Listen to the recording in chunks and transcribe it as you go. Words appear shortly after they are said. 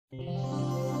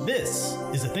This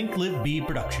is a Think Live Be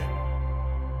production.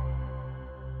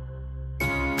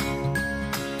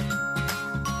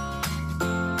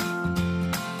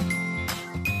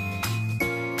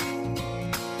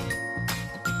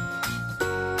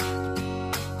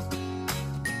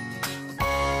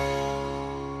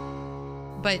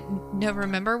 But no,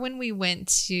 remember when we went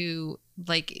to,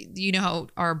 like, you know how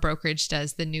our brokerage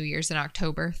does the New Year's in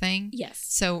October thing? Yes.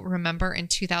 So remember in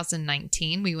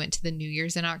 2019, we went to the New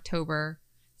Year's in October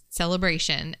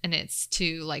celebration, and it's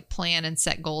to like plan and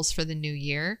set goals for the new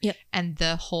year. Yep. And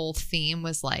the whole theme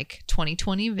was like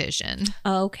 2020 vision.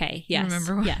 Okay. Yes.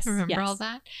 Remember yes. all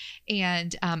that?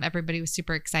 And everybody was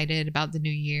super excited about the new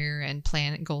year and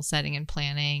goal setting and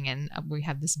planning. And we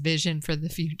have this vision for the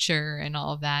future and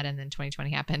all of that. And then 2020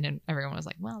 happened, and everyone was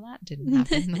like, well, that didn't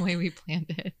happen the way we planned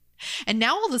it. And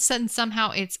now all of a sudden,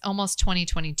 somehow it's almost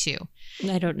 2022.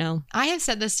 I don't know. I have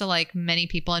said this to like many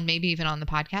people and maybe even on the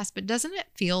podcast, but doesn't it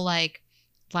feel like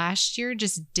last year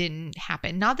just didn't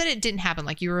happen? Not that it didn't happen.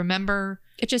 Like, you remember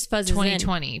it just fuzzes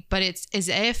 2020, in. but it's as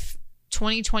if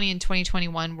 2020 and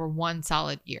 2021 were one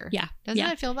solid year. Yeah. Doesn't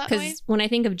it feel that way? Because when I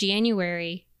think of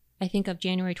January, I think of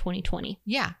January 2020.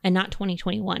 Yeah. And not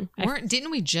 2021.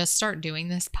 Didn't we just start doing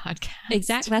this podcast?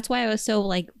 Exactly. That's why I was so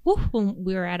like, woo, when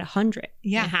we were at 100.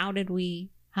 Yeah. And how did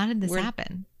this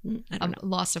happen? I don't know.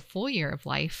 Lost a full year of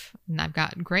life, and I've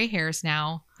got gray hairs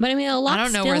now. But I mean, a lot I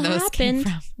don't know still where those happened. came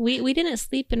from. We didn't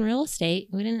sleep in real estate.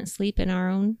 We didn't sleep in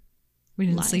our own We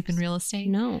didn't lives. sleep in real estate?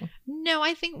 No,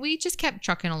 I think we just kept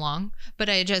trucking along. But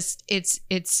it's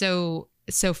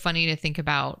so funny to think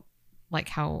about, like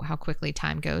how quickly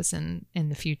time goes in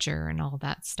the future and all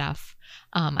that stuff.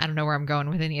 I don't know where I'm going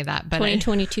with any of that, but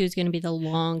 2022 is going to be the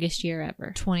longest year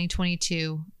ever.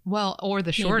 2022, well, or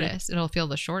the shortest. It'll feel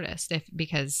the shortest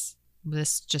because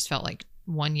this just felt like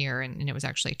 1 year and it was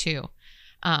actually 2.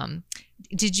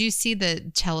 Did you see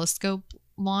the telescope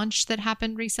launch that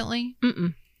happened recently?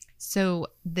 Mm-mm. So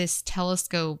this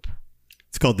telescope,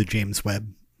 It's called the James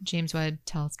Webb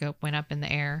telescope, went up in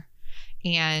the air.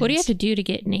 And What do you have to do to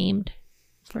get named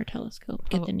for a telescope?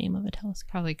 Get the name of a telescope.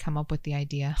 probably come up with the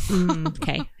idea.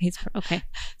 Okay. Okay.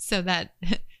 So that,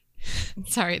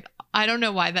 sorry, I don't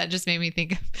know why that just made me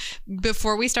think.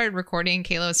 Before we started recording,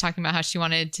 Kayla was talking about how she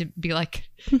wanted to be like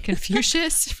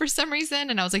Confucius for some reason.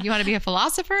 And I was like, you want to be a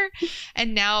philosopher?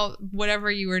 And now whatever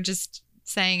you were just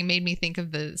saying made me think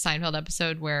of the Seinfeld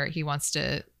episode where he wants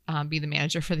to be the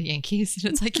manager for the Yankees.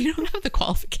 And it's like, you don't have the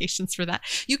qualifications for that.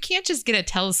 You can't just get a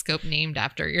telescope named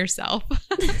after yourself.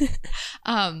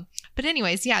 But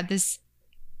anyways, yeah, this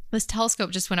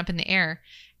telescope just went up in the air.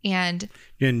 And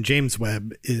James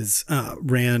Webb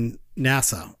ran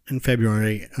NASA in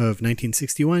February of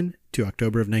 1961 to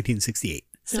October of 1968.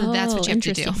 So that's what you have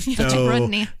to do. You have to So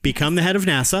run become the head of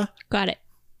NASA. Got it.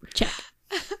 Check.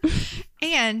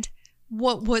 And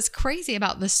what was crazy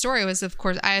about this story was, of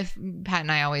course, Pat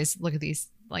and I always look at these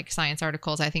like science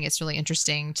articles. I think it's really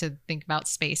interesting to think about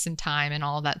space and time and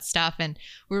all of that stuff. And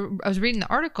I was reading the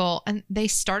article, and they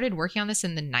started working on this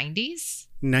in the 90s.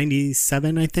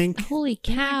 97, I think. Holy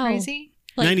cow. Crazy.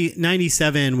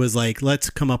 97 was like, let's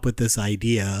come up with this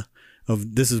idea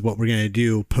of this is what we're going to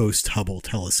do post Hubble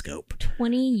telescope.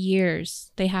 20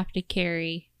 years they have to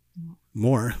carry.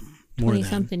 More 20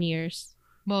 than something years.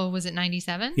 Well, was it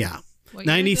 97? Yeah. What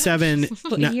year 97.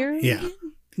 What year? Yeah.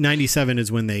 97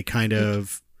 is when they kind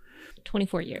of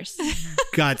 24 years.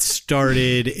 got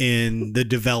started in the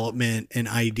development and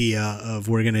idea of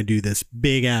we're going to do this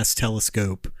big ass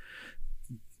telescope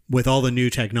with all the new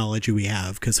technology we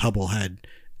have, because Hubble had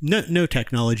no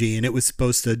technology, and it was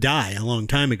supposed to die a long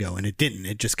time ago, and it didn't.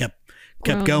 It just kept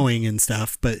going and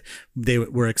stuff, but they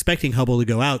were expecting Hubble to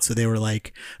go out, so they were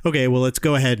like, okay, well, let's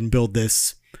go ahead and build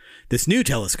this new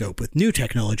telescope with new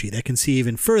technology that can see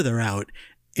even further out.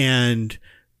 And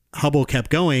Hubble kept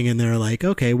going, and they're like,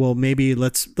 okay, well, maybe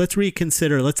let's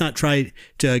reconsider. Let's not try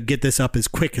to get this up as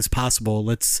quick as possible.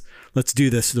 Let's do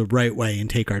this the right way and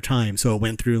take our time. So it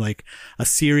went through like a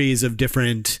series of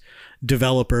different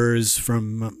developers,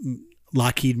 from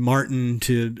Lockheed Martin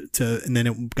to and then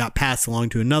it got passed along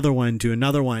to another one,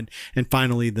 and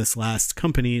finally this last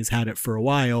company has had it for a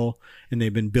while, and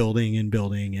they've been building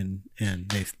and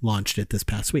they've launched it this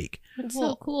past week. That's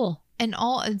so cool. And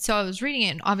so I was reading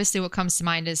it, and obviously what comes to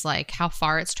mind is like how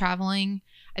far it's traveling.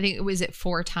 I think it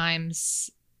 4 times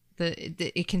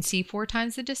it can see 4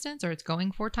 times the distance, or it's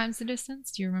going 4 times the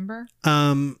distance. Do you remember?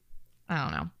 I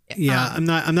don't know. Yeah, I'm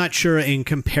not sure in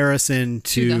comparison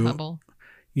to the Hubble.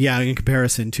 Yeah, in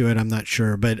comparison to it, I'm not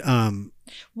sure, but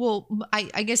well,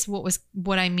 I guess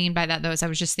what I mean by that though is I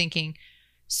was just thinking,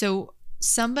 so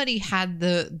somebody had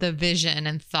the vision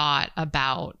and thought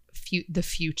about the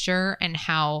future and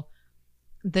how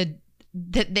that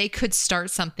they could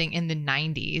start something in the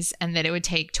 90s and that it would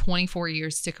take 24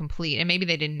 years to complete. And maybe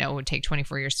they didn't know it would take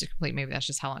 24 years to complete. Maybe that's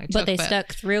just how long it took. But they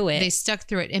stuck through it. They stuck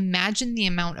through it. Imagine the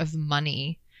amount of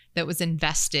money that was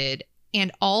invested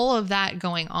and all of that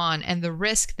going on and the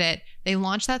risk that they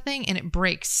launch that thing and it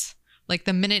breaks like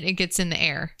the minute it gets in the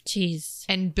air. Jeez.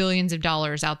 And billions of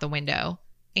dollars out the window.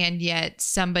 And yet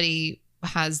somebody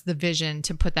has the vision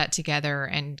to put that together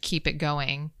and keep it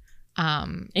going.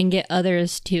 And get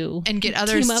others to team up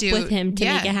with him to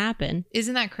make it happen.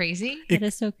 Isn't that crazy? That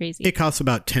is so crazy. It costs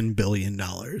about $10 billion.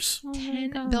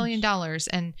 $10 billion.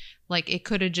 And like it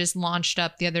could have just launched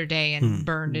up the other day and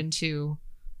burned into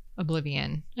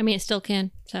oblivion. I mean, it still can.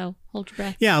 So hold your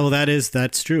breath. Yeah, well,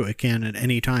 that's true. It can at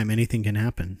any time. Anything can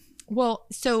happen. Well,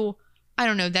 so I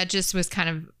don't know. That just was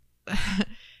kind of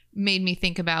made me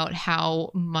think about how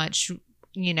much,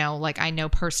 like I know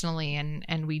personally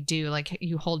and we do, like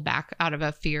you hold back out of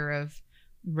a fear of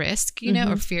risk,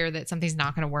 or fear that something's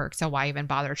not going to work. So why even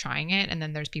bother trying it? And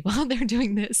then there's people out there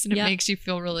doing this and it makes you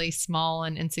feel really small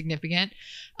and insignificant.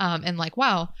 And like,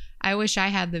 wow, I wish I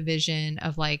had the vision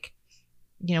of like,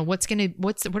 what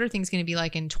are things going to be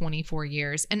like in 24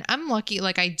 years? And I'm lucky,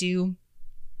 like I do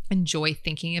enjoy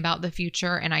thinking about the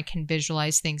future and I can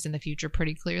visualize things in the future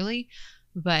pretty clearly,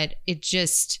 but it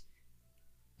just,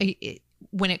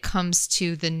 when it comes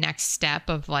to the next step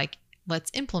of like,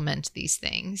 let's implement these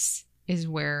things is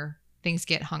where things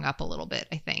get hung up a little bit,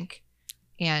 I think.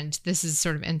 And this is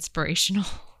sort of inspirational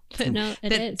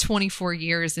that 24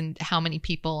 years and how many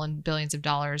people and billions of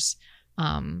dollars,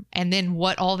 and then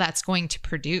what all that's going to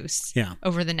produce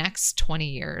over the next 20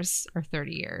 years or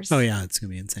 30 years. Oh yeah, it's going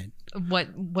to be insane.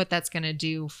 What that's going to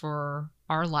do for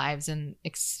our lives and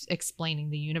explaining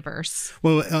the universe.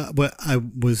 Well, what I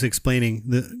was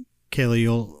explaining, Kayla,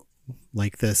 you'll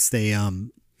like this. They,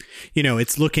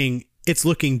 it's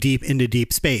looking deep into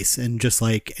deep space, and just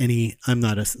like I'm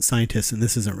not a scientist, and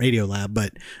this isn't Radio Lab,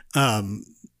 but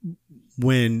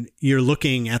when you're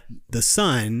looking at the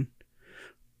sun,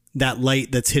 that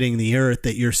light that's hitting the earth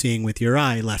that you're seeing with your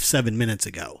eye left 7 minutes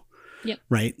ago. Yep.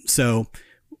 Right. So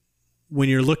when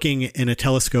you're looking in a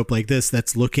telescope like this,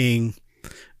 that's looking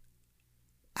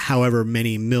however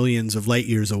many millions of light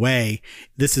years away,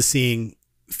 this is seeing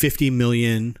 50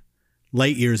 million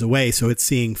light years away. So it's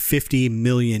seeing 50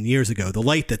 million years ago. The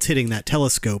light that's hitting that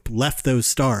telescope left those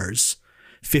stars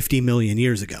 50 million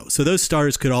years ago. So those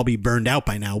stars could all be burned out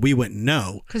by now. We wouldn't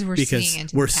know because we're seeing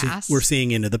into the past. We're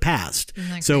seeing into the past. So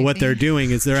crazy? What they're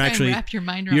doing is they're actually wrap your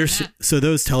mind around that. So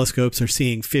those telescopes are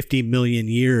seeing 50 million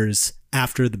years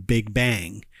after the Big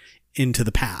Bang into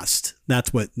the past.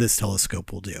 That's what this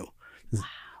telescope will do. Wow.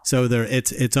 So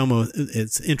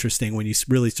it's interesting when you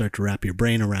really start to wrap your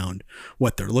brain around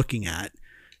what they're looking at.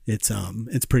 It's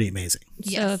pretty amazing.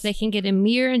 So if they can get a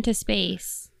mirror into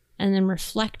space and then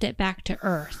reflect it back to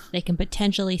Earth, they can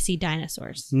potentially see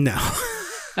dinosaurs. No.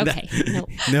 Okay.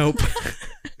 Nope.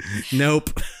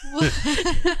 Nope.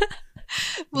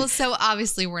 Well, so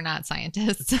obviously we're not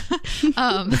scientists.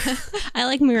 I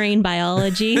like marine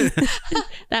biology.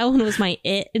 That one was my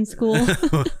it in school.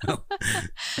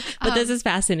 But this is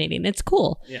fascinating. It's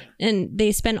cool. Yeah. And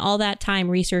they spend all that time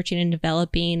researching and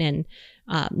developing and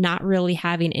not really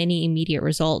having any immediate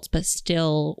results, but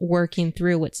still working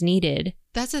through what's needed.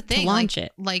 That's the thing. To launch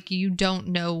it. Like you don't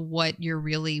know what you're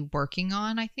really working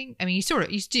on, I think. I mean, you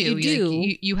do. You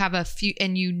do. You have a few,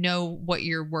 and you know what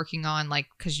you're working on, like,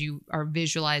 because you are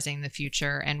visualizing the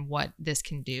future and what this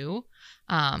can do.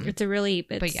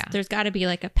 There's got to be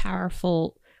like a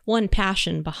powerful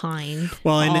passion behind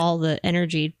all the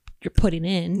energy you're putting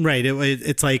in. Right.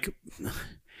 It's like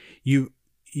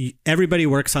everybody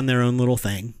works on their own little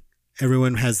thing.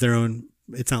 Everyone has their own.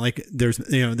 It's not like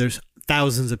there's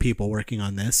thousands of people working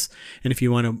on this. And if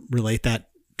you want to relate that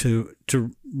to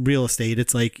real estate,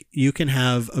 it's like you can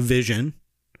have a vision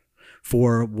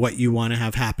for what you want to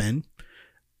have happen.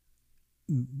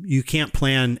 You can't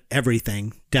plan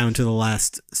everything down to the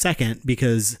last second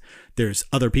because there's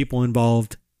other people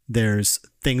involved. There's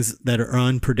things that are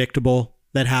unpredictable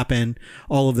that happen,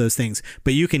 all of those things,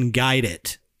 but you can guide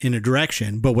it in a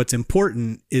direction. But what's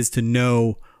important is to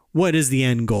know what is the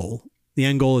end goal. The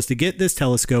end goal is to get this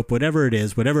telescope, whatever it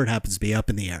is, whatever it happens to be, up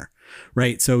in the air,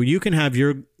 right? So you can have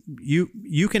your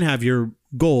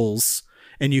goals,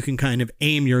 and you can kind of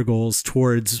aim your goals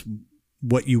towards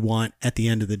what you want at the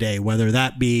end of the day, whether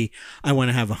that be, I want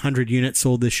to have 100 units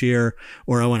sold this year,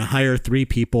 or I want to hire 3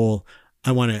 people.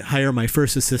 I want to hire my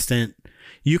first assistant.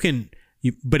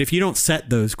 But if you don't set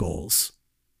those goals,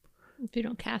 if you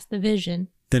don't cast the vision,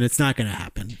 then it's not going to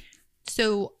happen.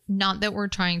 So Not that we're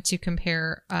trying to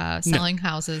compare selling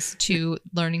houses to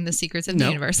learning the secrets of the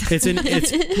universe. It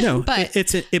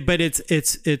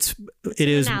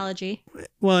is analogy.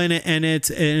 Well, and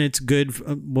it's good.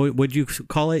 What would you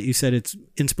call it? You said it's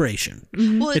inspiration.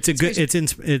 Well, it's a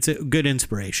good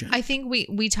inspiration. I think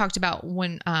we talked about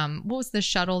when what was the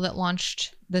shuttle that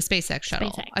launched, the SpaceX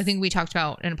shuttle? SpaceX. I think we talked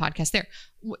about in a podcast there.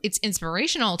 It's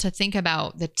inspirational to think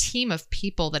about the team of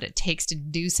people that it takes to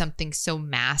do something so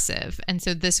massive. And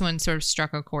so this one sort of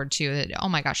struck a chord too, that, oh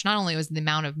my gosh, not only was the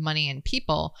amount of money and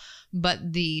people, but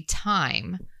the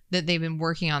time that they've been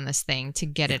working on this thing to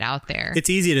get it out there. It's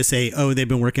easy to say, oh, they've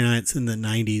been working on it since the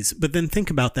 90s. But then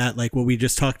think about that, like what we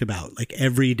just talked about, like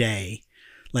every day,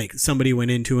 like somebody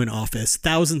went into an office,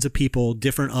 thousands of people,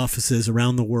 different offices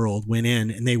around the world went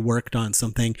in and they worked on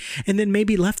something and then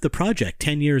maybe left the project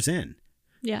 10 years in.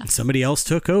 Yeah. Somebody else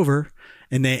took over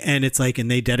and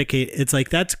they dedicate. It's like,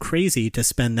 that's crazy to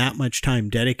spend that much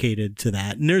time dedicated to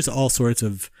that. And there's all sorts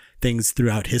of things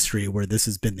throughout history where this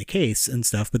has been the case and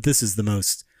stuff, but this is the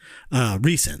most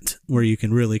recent where you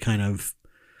can really kind of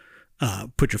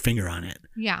put your finger on it.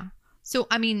 Yeah. So,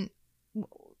 I mean,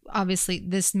 obviously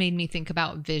this made me think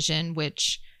about vision,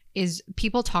 which is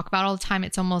people talk about all the time.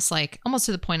 It's almost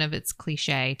to the point of it's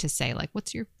cliche to say, like,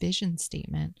 what's your vision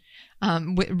statement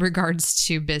with regards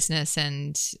to business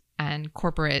and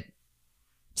corporate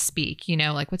speak,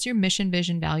 like what's your mission,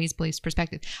 vision, values, beliefs,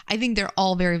 perspective? I think they're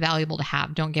all very valuable to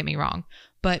have. Don't get me wrong.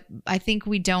 But I think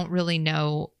we don't really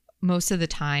know most of the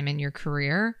time in your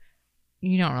career,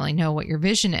 you don't really know what your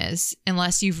vision is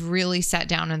unless you've really sat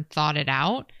down and thought it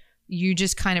out. You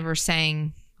just kind of are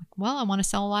saying, well, I want to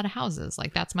sell a lot of houses.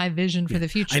 Like, that's my vision for the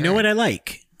future. I know what I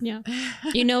like. Yeah.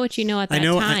 You know what you know at that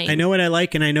time. I know what I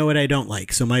like and I know what I don't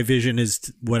like. So my vision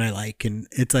is what I like. And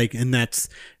it's like, and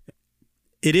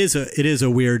it is a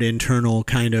weird internal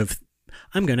kind of,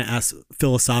 I'm going to ask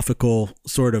philosophical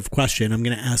sort of question. I'm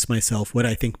going to ask myself what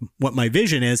my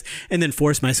vision is, and then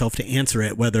force myself to answer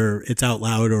it, whether it's out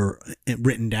loud or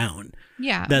written down.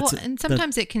 Yeah. And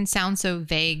sometimes it can sound so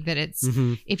vague that it's,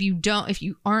 if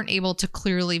you aren't able to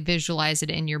clearly visualize it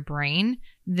in your brain,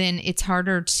 then it's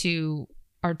harder to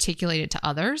articulate it to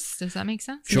others. Does that make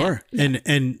sense? Sure. Yeah.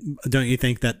 And don't you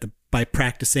think that by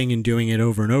practicing and doing it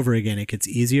over and over again, it gets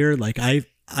easier? Like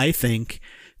I think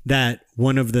that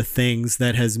one of the things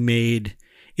that has made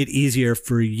it easier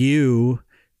for you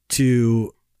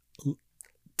to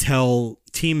tell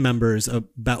team members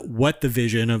about what the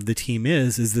vision of the team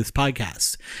is this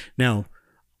podcast. Now,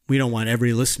 we don't want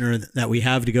every listener that we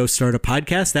have to go start a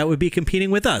podcast. That would be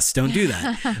competing with us. Don't do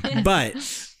that. But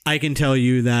I can tell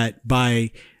you that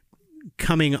by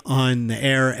coming on the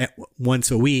air once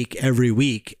a week, every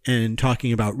week, and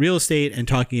talking about real estate and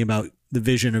talking about the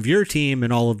vision of your team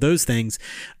and all of those things,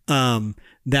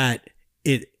 that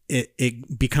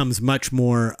it becomes much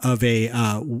more of a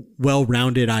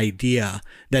well-rounded idea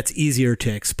that's easier to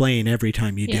explain every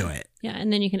time you do it. Yeah,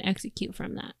 and then you can execute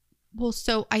from that. Well,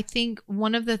 so I think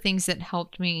one of the things that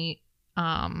helped me,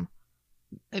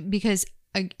 because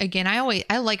again,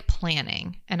 I like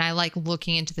planning and I like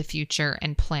looking into the future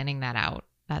and planning that out.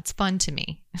 That's fun to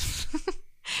me.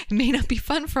 It may not be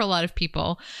fun for a lot of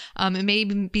people. It may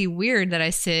even be weird that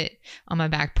I sit on my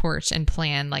back porch and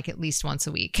plan like at least once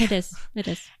a week. It is.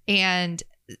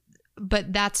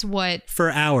 But that's what, for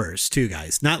hours too,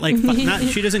 guys. Not like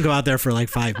she doesn't go out there for like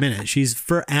 5 minutes. She's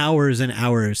for hours and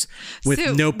hours with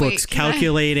notebooks,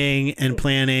 calculating and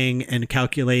planning and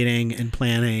calculating and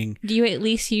planning. Do you at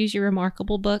least use your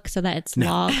Remarkable book so that it's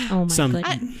logged? Oh my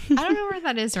goodness. I don't know where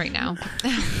that is right now.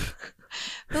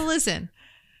 But listen,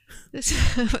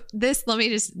 this let me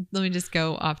just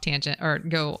go off tangent or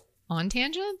go on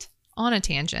tangent. On a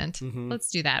tangent. Mm-hmm. Let's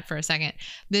do that for a second.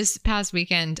 This past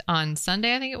weekend on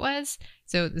Sunday, I think it was.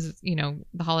 So this is, the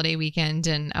holiday weekend,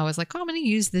 and I was like, I'm going to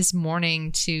use this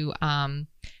morning to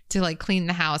like clean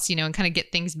the house, and kind of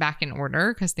get things back in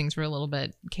order because things were a little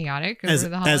bit chaotic over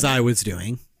the holiday. As I was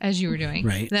doing. As you were doing.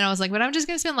 Right. Then I was like, but I'm just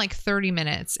going to spend like 30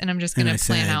 minutes and I'm just going to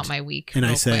plan out my week. And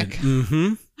I said,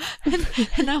 mm-hmm.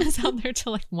 and I was out there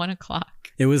till like 1:00.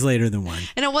 It was later than 1.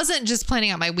 And it wasn't just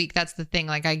planning out my week. That's the thing.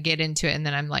 Like I get into it and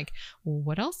then I'm like, well,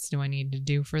 what else do I need to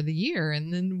do for the year?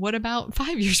 And then what about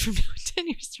 5 years from now, 10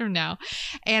 years from now?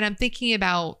 And I'm thinking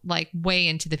about like way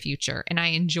into the future, and I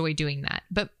enjoy doing that.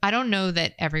 But I don't know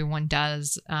that everyone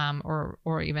does,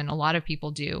 or even a lot of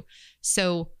people do.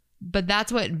 So, but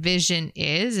that's what vision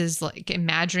is like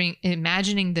imagining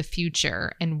the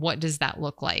future and what does that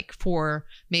look like for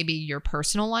maybe your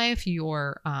personal life,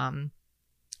 your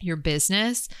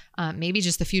business, maybe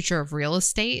just the future of real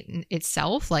estate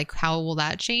itself. Like how will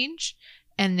that change?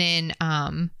 And then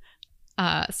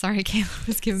Sorry, Kayla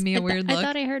was giving me a weird look. I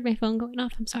thought I heard my phone going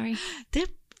off. I'm sorry.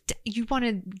 You want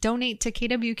to donate to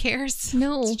KW Cares?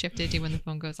 No. It's Chip to do when the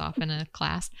phone goes off in a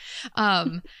class.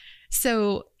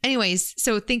 So anyways,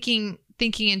 so thinking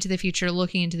into the future,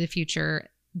 looking into the future,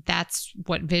 that's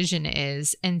what vision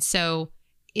is. And so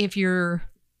if you're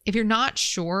not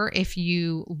sure if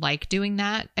you like doing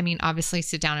that, I mean, obviously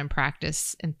sit down and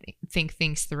practice and think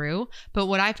things through. But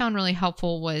what I found really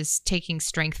helpful was taking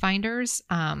strength finders.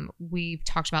 We've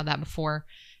talked about that before.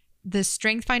 The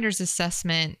strength finders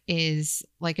assessment is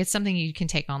like, it's something you can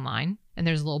take online, and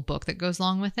there's a little book that goes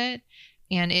along with it.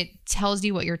 And it tells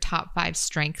you what your top 5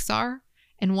 strengths are.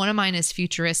 And one of mine is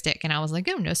futuristic. And I was like,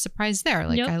 oh, no surprise there.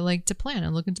 Like, I like to plan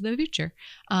and look into the future.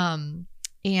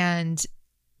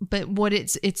 But what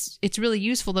it's really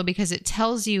useful though, because it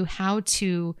tells you how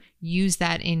to use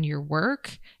that in your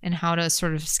work and how to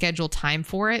sort of schedule time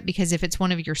for it. Because if it's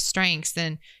one of your strengths,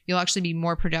 then you'll actually be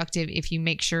more productive if you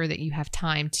make sure that you have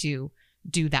time to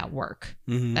do that work.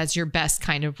 Mm-hmm. That's your best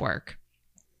kind of work.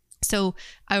 So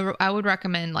I would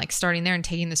recommend like starting there and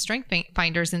taking the strength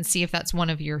finders and see if that's one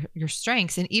of your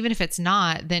strengths. And even if it's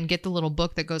not, then get the little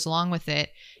book that goes along with it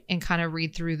and kind of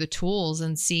read through the tools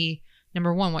and see,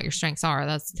 number one, what your strengths are.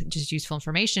 That's just useful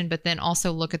information. But then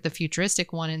also look at the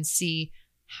futuristic one and see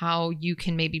how you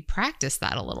can maybe practice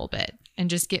that a little bit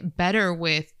and just get better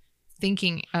with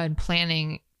thinking and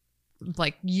planning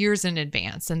like years in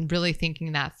advance and really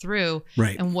thinking that through.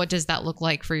 Right. And what does that look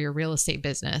like for your real estate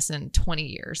business in 20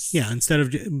 years? Yeah. Instead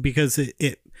of, because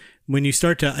it when you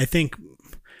start to, I think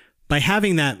by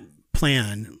having that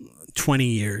plan 20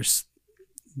 years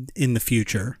in the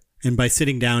future, and by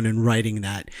sitting down and writing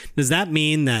that, does that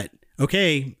mean that,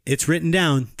 okay, it's written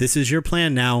down, this is your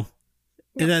plan now?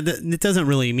 Yeah. It doesn't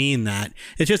really mean that.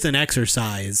 It's just an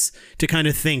exercise to kind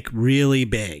of think really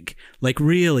big, like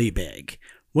really big.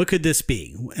 What could this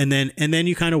be? And then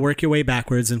you kind of work your way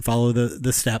backwards and follow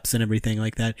the steps and everything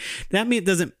like that. That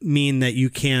doesn't mean that you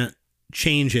can't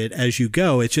change it as you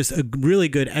go. It's just a really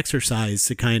good exercise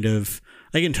to kind of,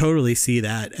 I can totally see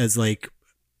that as like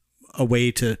a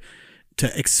way to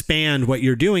expand what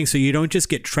you're doing, so you don't just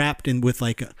get trapped in with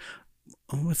like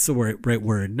what's the right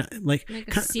word? Like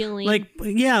a ceiling.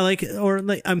 Or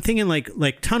I'm thinking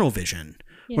like tunnel vision.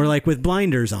 Yeah. Or like with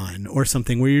blinders on or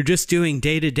something, where you're just doing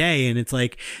day to day, and it's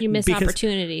like you miss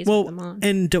opportunities. Well, with them on.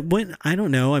 And when I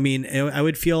don't know, I mean, I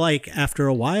would feel like after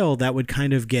a while that would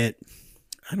kind of get,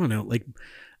 I don't know, like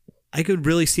I could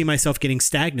really see myself getting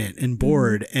stagnant and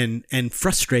bored and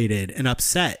frustrated and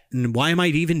upset. And why am I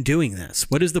even doing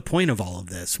this? What is the point of all of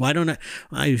this? Why don't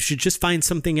I should just find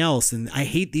something else. And I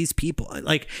hate these people.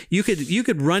 Like you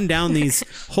could run down these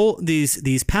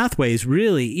these pathways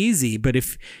really easy. But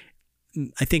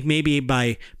I think maybe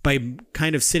by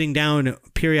kind of sitting down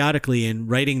periodically and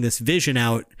writing this vision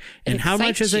out, and how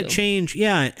much does it change?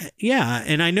 Yeah. Yeah.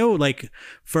 And I know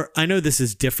I know this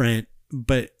is different,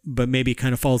 but maybe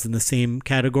kind of falls in the same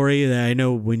category. That I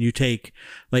know when you take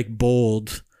like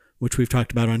bold, which we've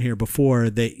talked about on here before,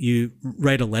 that you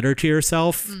write a letter to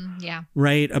yourself,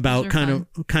 right? About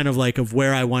kind of like of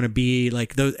where I want to be,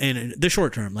 like those, and the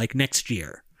short term, like next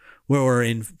year, or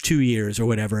in 2 years or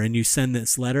whatever, and you send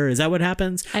this letter. Is that what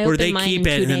happens? Or they keep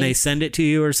it and then they send it to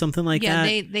you or something like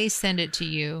that? Yeah, they send it to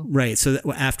you. Right. So that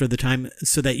after the time,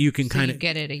 so that you can kind of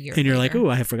get it a year and you're later. like, oh,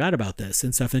 I forgot about this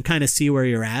and stuff, and kind of see where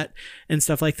you're at and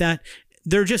stuff like that.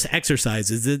 They're just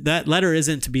exercises. That letter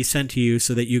isn't to be sent to you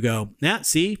so that you go, yeah,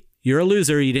 see, you're a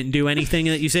loser. You didn't do anything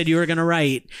that you said you were going to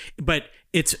write. But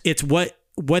it's what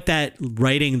that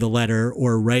writing the letter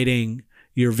or writing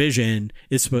your vision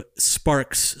is what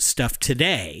sparks stuff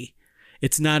today.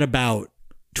 It's not about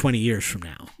 20 years from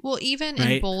now. Well, even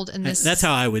right? in bold, and this that's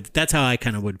how I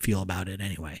kind of would feel about it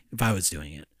anyway, if I was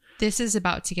doing it. This is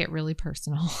about to get really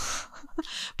personal,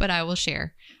 but I will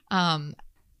share. One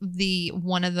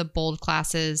of the bold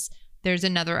classes, there's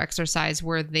another exercise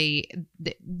where they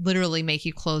literally make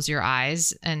you close your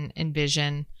eyes and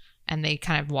envision, and they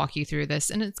kind of walk you through this.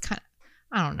 And it's kind of,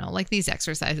 I don't know, like these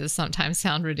exercises sometimes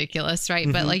sound ridiculous, right?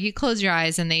 Mm-hmm. But like you close your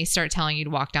eyes and they start telling you to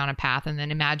walk down a path, and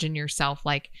then imagine yourself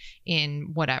like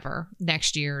in whatever,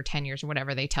 next year or 10 years or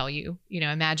whatever they tell you,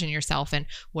 imagine yourself and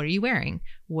what are you wearing?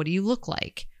 What do you look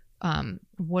like?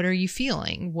 What are you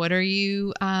feeling? What are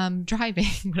you driving?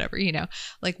 Whatever,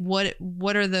 like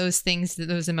what are those things,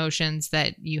 those emotions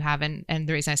that you have? And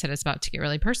the reason I said it's about to get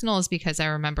really personal is because I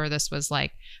remember this was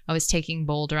like, I was taking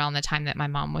bold around the time that my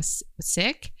mom was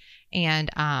sick. And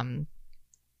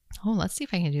let's see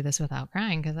if I can do this without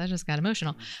crying, because I just got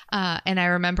emotional. And I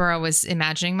remember I was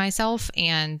imagining myself,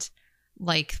 and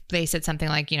like they said something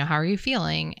like, how are you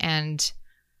feeling? And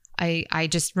I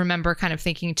just remember kind of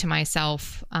thinking to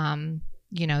myself,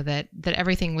 that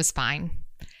everything was fine.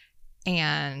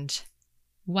 And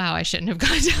wow, I shouldn't have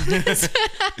gone down this.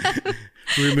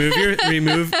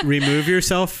 remove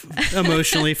yourself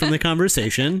emotionally from the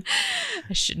conversation.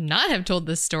 I should not have told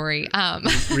this story.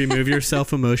 Remove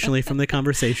yourself emotionally from the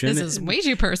conversation. This is way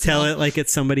too personal. Tell it like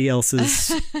it's somebody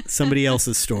else's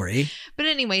story. But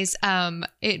anyways,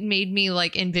 it made me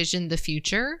like envision the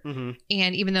future. Mm-hmm.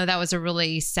 And even though that was a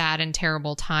really sad and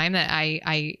terrible time, that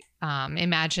I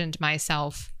imagined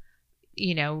myself,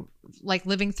 like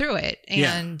living through it,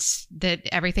 and that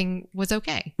everything was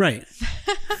okay. Right.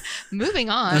 Moving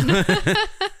on.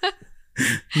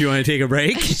 You want to take a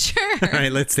break? Sure. All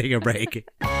right, let's take a break.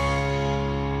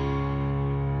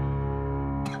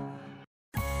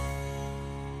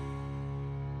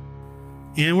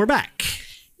 And we're back.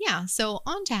 Yeah. So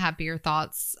on to happier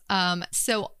thoughts.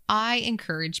 So I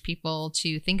encourage people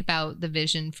to think about the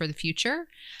vision for the future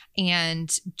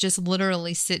and just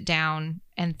literally sit down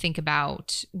and think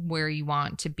about where you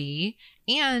want to be.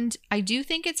 And I do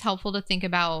think it's helpful to think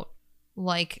about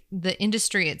like the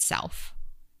industry itself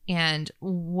and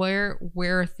where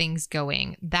are things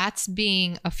going. That's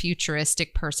being a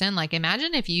futuristic person. Like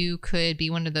imagine if you could be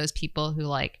one of those people who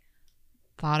like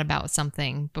thought about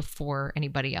something before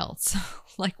anybody else.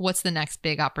 Like what's the next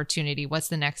big opportunity? What's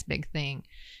the next big thing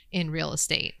in real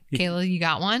estate? Kayla, you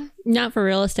got one? Not for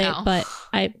real estate, but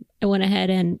I went ahead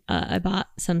and I bought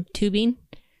some tubing.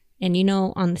 And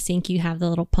on the sink you have the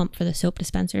little pump for the soap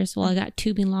dispensers. Well, I got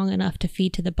tubing long enough to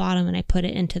feed to the bottom, and I put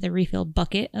it into the refill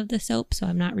bucket of the soap, so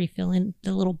I'm not refilling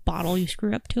the little bottle you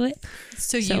screw up to it.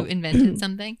 So you invented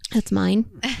something? That's mine.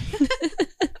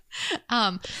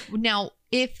 Now,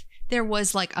 if there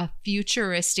was like a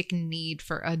futuristic need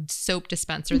for a soap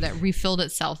dispenser that refilled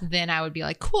itself, then I would be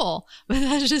like, cool, but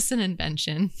that's just an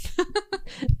invention.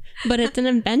 But it's an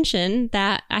invention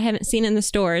that I haven't seen in the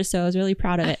stores, so I was really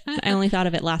proud of it. I only thought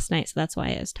of it last night, so that's why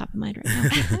it's top of mind right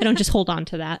now. I don't just hold on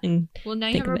to that. And well, now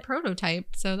you have a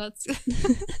prototype, so that's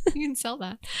you can sell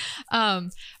that.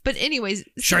 But anyways,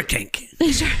 Shark Tank.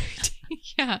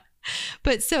 Yeah.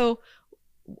 But so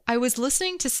I was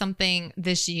listening to something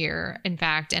this year, in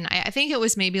fact, and I think it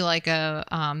was maybe like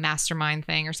a mastermind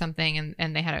thing or something,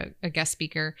 and they had a guest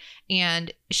speaker,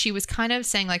 and she was kind of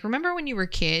saying like, remember when you were a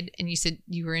kid and you said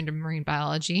you were into marine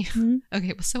biology? Mm-hmm.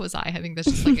 Okay, well, so was I. I think that's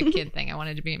just like a kid thing. I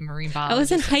wanted to be a marine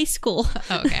biologist. I was in high school.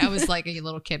 Oh, okay, I was like a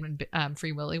little kid when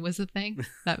Free Willy was a thing,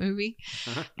 that movie.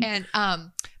 And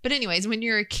but anyways, when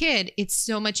you're a kid, it's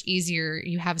so much easier.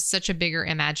 You have such a bigger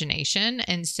imagination,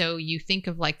 and so you think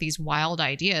of like these wild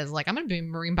ideas, like I'm going to be a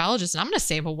marine biologist and I'm going to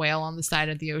save a whale on the side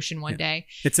of the ocean one day.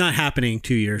 It's not happening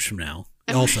 2 years from now.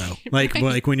 Also, like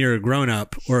when you're a grown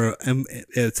up, or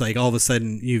it's like all of a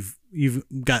sudden you've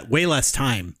got way less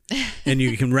time, and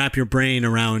you can wrap your brain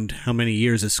around how many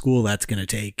years of school that's going to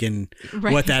take and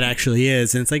what that actually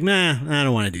is. And it's like, nah, I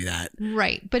don't want to do that.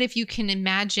 Right. But if you can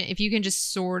imagine, if you can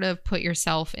just sort of put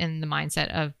yourself in the mindset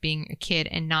of being a kid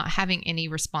and not having any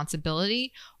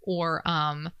responsibility or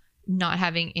not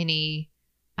having any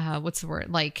what's the word?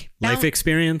 Like life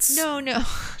experience? No,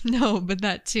 but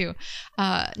that too.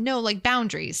 No, like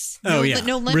boundaries. No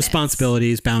limits.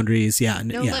 Responsibilities, boundaries. Yeah.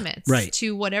 No limits. Right.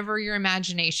 To whatever your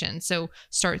imagination. So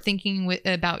start thinking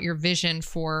about your vision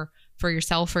for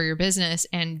yourself or your business,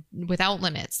 and without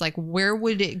limits. Like where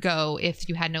would it go if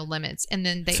you had no limits? And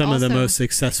then some of the most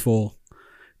successful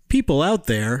people out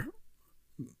there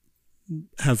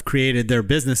have created their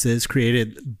businesses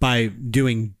by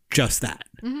doing just that.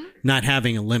 Mm-hmm. Not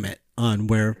having a limit on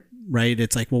where, right?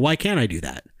 It's like, well, why can't I do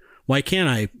that? Why can't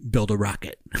I build a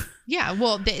rocket? Yeah,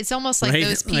 well, it's almost like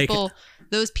those people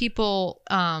that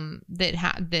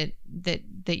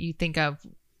you think of,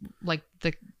 like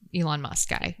the Elon Musk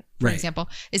guy, for example,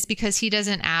 is because he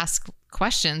doesn't ask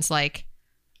questions like,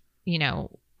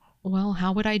 well,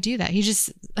 how would I do that? He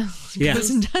just goes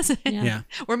and does it. Yeah.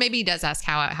 Or maybe he does ask,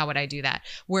 how would I do that?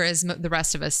 Whereas the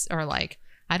rest of us are like,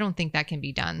 I don't think that can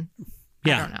be done.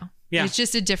 Yeah. I don't know. Yeah. It's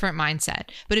just a different mindset.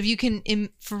 But if you can,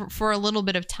 for a little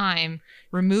bit of time,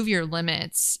 remove your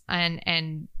limits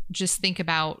and just think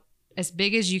about as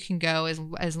big as you can go,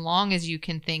 as long as you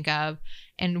can think of,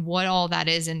 and what all that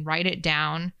is, and write it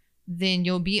down, then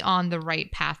you'll be on the right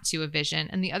path to a vision.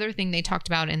 And the other thing they talked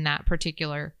about in that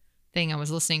particular thing I was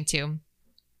listening to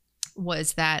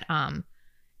was that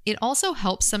it also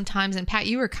helps sometimes, and Pat,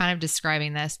 you were kind of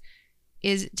describing this,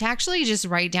 is to actually just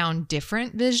write down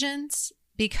different visions,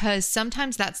 because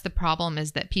sometimes that's the problem,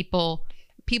 is that people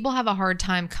have a hard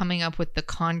time coming up with the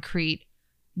concrete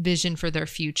vision for their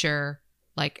future,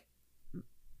 like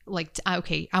like,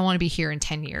 okay, I want to be here in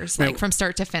 10 years, like from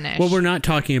start to finish. What we're not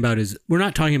talking about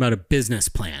a business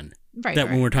plan. Right.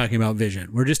 When we're talking about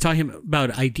vision, we're just talking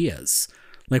about ideas.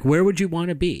 Like, where would you want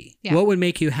to be? Yeah. What would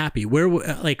make you happy?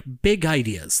 Like big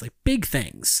ideas, like big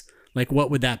things. Like, what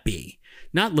would that be?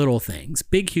 Not little things,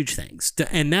 big, huge things.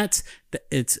 And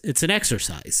it's an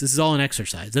exercise. This is all an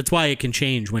exercise. That's why it can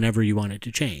change whenever you want it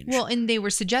to change. Well, and they were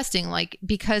suggesting, like,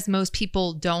 because most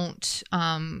people don't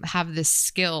have this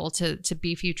skill to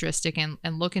be futuristic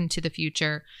and look into the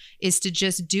future, is to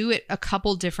just do it a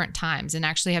couple different times and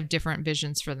actually have different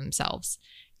visions for themselves.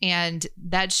 And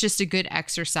that's just a good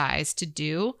exercise to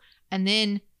do. And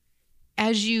then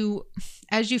as you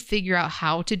figure out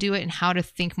how to do it and how to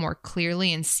think more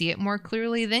clearly and see it more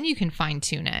clearly, then you can fine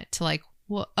tune it to, like,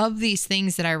 well, of these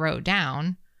things that I wrote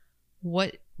down,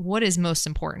 what is most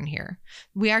important here?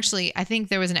 I think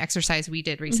there was an exercise we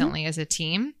did recently as a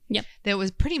team. Yep. That was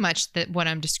pretty much what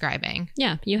I'm describing.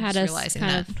 Yeah. You had us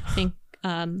kind of think,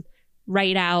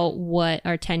 write out what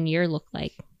our 10-year looked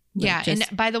like. Yeah, and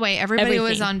by the way, everybody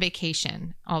was on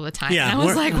vacation all the time. Yeah, and I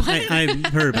was like, what? I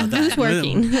heard about that. Who's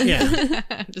working?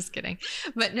 Yeah. Just kidding.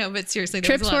 But seriously.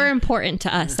 Trips were important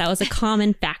to us. That was a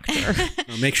common factor.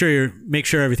 Well, make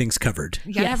sure everything's covered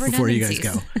before you guys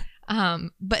go.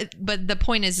 But the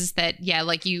point is that, yeah,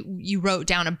 like you wrote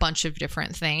down a bunch of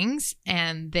different things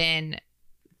and then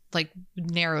like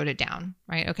narrowed it down,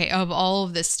 right? Okay, of all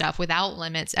of this stuff, without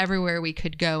limits, everywhere we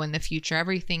could go in the future,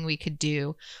 everything we could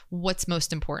do, what's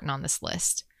most important on this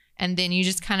list? And then you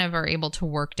just kind of are able to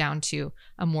work down to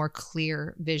a more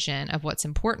clear vision of what's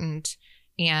important.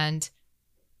 And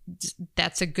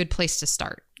that's a good place to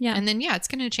start. Yeah. And then, it's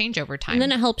going to change over time. And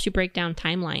then it helps you break down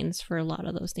timelines for a lot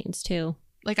of those things too.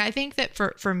 Like, I think that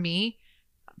for me,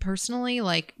 personally,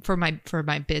 like for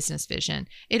my business vision,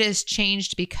 it has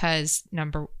changed because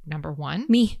number one,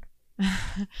 me.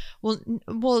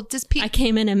 well, just I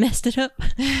came in and messed it up.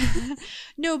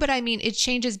 No, but I mean, it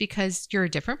changes because you're a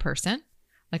different person.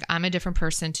 Like, I'm a different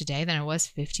person today than I was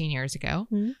 15 years ago.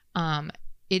 Mm-hmm.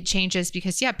 It changes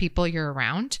because people you're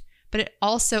around, but it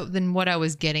also, then what I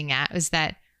was getting at is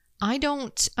that I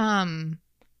don't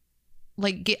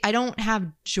I don't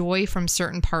have joy from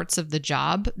certain parts of the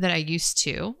job that I used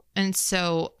to. And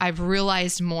so I've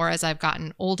realized more as I've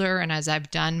gotten older and as I've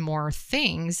done more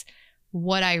things,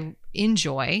 what I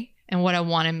enjoy and what I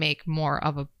want to make more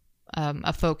of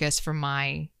a focus for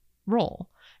my role.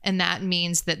 And that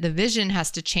means that the vision has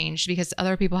to change because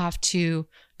other people have to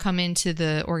come into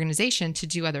the organization to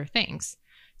do other things.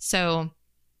 So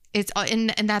it's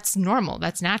and that's normal.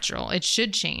 That's natural. It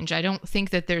should change. I don't think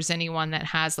that there's anyone that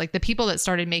has, like, the people that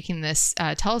started making this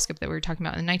telescope that we were talking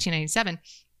about in 1997.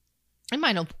 It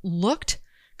might have looked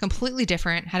completely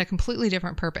different, had a completely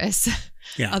different purpose,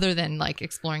 other than like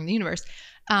exploring the universe,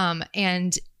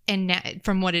 and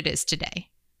from what it is today.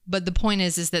 But the point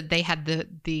is that they had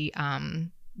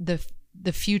the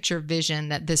future vision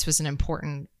that this was an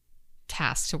important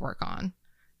task to work on,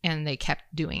 and they kept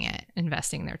doing it,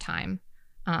 investing their time.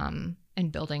 And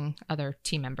building other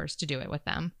team members to do it with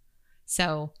them.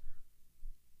 So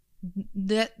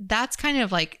that's kind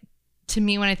of like, to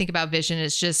me, when I think about vision,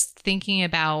 is just thinking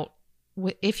about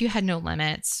if you had no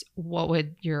limits, what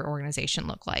would your organization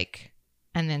look like?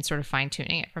 And then sort of fine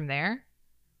tuning it from there.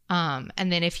 And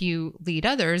then if you lead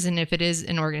others, and if it is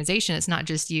an organization, it's not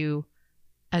just you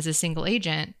as a single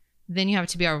agent, then you have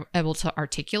to be able to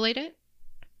articulate it.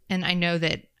 And I know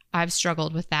that I've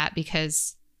struggled with that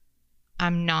because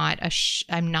I'm not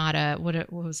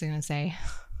what was I going to say?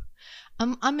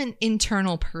 I'm an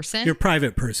internal person. You're a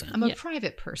private person. I'm a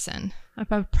private person. I'm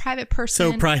a private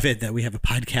person. So private that we have a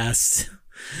podcast.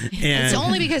 And it's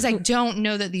only because I don't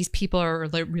know that these people are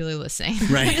really listening.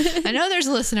 Right. I know there's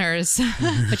listeners,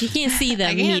 but you can't see them.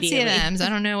 I can't see them, so I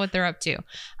don't know what they're up to.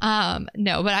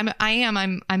 No, but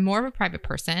I'm more of a private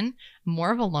person,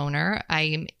 more of a loner.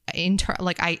 I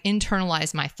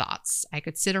internalize my thoughts. I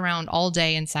could sit around all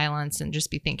day in silence and just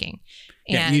be thinking.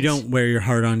 And you don't wear your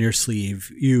heart on your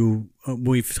sleeve.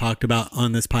 We've talked about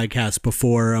on this podcast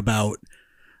before about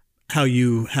how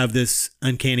you have this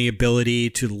uncanny ability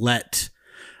to let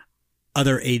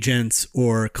other agents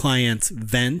or clients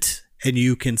vent, and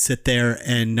you can sit there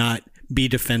and not be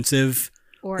defensive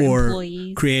or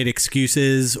create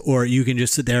excuses, or you can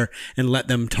just sit there and let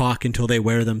them talk until they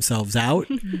wear themselves out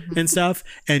and stuff.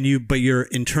 But you're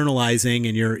internalizing,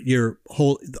 and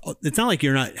it's not like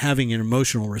you're not having an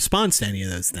emotional response to any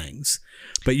of those things,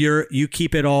 but you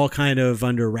keep it all kind of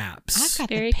under wraps. I've got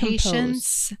the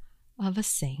patience of a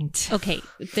saint. Okay,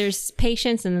 there's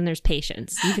patience and then there's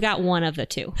patience. You've got one of the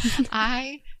two.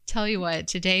 I tell you what,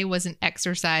 today was an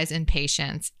exercise in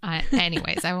patience.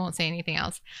 Anyways, I won't say anything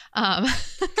else.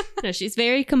 No, she's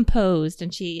very composed,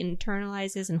 and she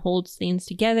internalizes and holds things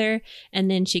together. And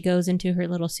then she goes into her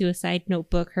little suicide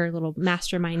notebook, her little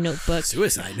mastermind notebook.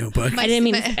 Suicide notebook. I didn't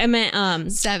mean. I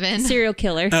meant 7. serial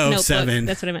killer. Oh, notebook. 7.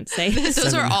 That's what I meant to say. Those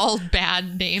 7. are all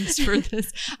bad names for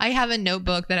this. I have a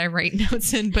notebook that I write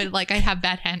notes in, but like I have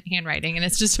bad handwriting, and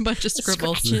it's just a bunch of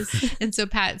scribbles. Scratches. And so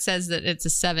Pat says that it's a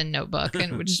 7 notebook,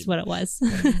 and Which is what it was.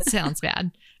 sounds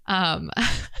bad.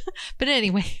 But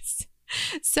anyways,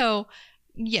 so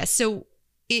yes, so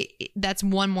that's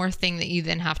one more thing that you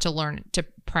then have to learn to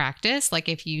practice. Like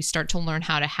if you start to learn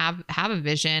how to have a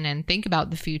vision and think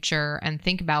about the future and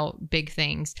think about big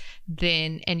things,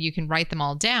 then, and you can write them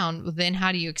all down, then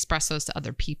how do you express those to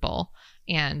other people?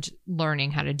 And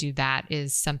learning how to do that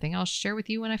is something I'll share with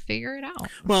you when I figure it out.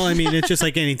 Well, I mean, it's just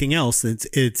like anything else.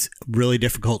 It's really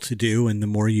difficult to do. And the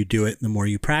more you do it, the more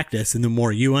you practice, and the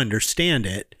more you understand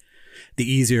it, the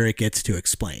easier it gets to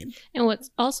explain. And what's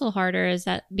also harder is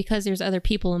that because there's other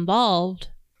people involved,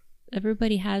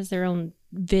 everybody has their own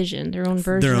vision, their own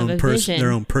version of a vision.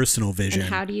 Their own personal vision. And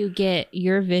how do you get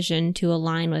your vision to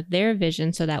align with their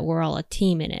vision so that we're all a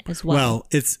team in it as well? Well,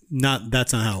 that's not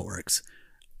how it works.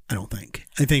 I don't think.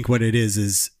 I think what it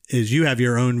is you have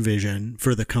your own vision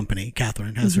for the company.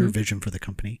 Catherine has her vision for the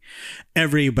company.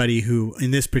 Everybody who,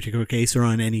 in this particular case, or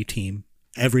on any team,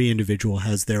 every individual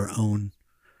has their own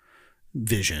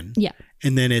vision. Yeah.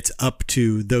 And then it's up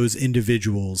to those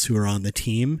individuals who are on the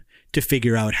team to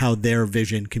figure out how their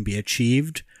vision can be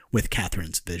achieved with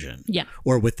Catherine's vision. Yeah.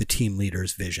 Or with the team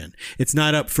leader's vision. It's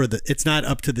not up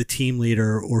to the team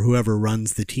leader or whoever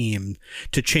runs the team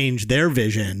to change their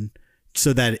vision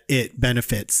so that it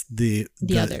benefits the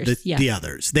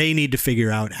others. They need to figure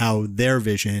out how their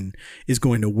vision is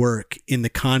going to work in the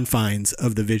confines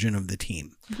of the vision of the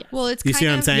team. Yeah. Well, it's you see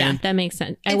what I'm saying? Yeah, that makes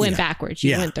sense. I went backwards.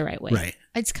 You went the right way. Right.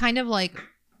 It's kind of like,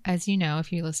 as you know,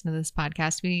 if you listen to this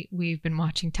podcast, we've been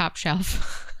watching Top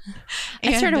Shelf.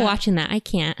 I started watching that. I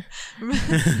can't.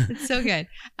 It's so good.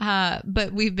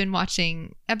 But we've been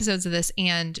watching episodes of this,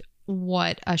 and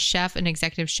what an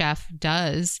executive chef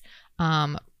does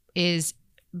is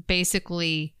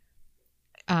basically,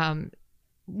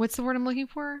 what's the word I'm looking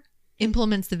for?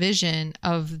 Implements the vision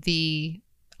of the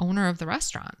owner of the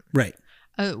restaurant. Right.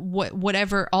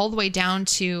 Whatever, all the way down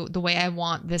to the way I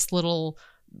want this little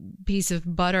piece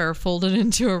of butter folded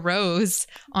into a rose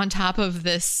on top of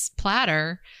this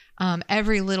platter.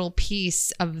 Every little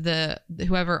piece of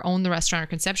whoever owned the restaurant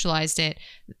or conceptualized it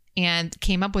and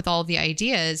came up with all the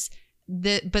ideas.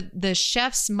 But the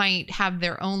chefs might have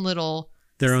their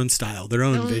own style, their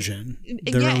own vision.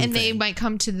 They might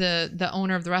come to the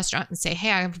owner of the restaurant and say,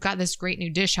 hey, I've got this great new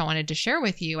dish I wanted to share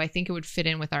with you. I think it would fit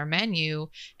in with our menu.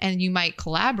 And you might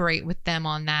collaborate with them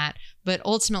on that. But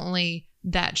ultimately,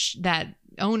 that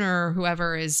owner,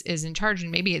 whoever is in charge,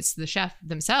 and maybe it's the chef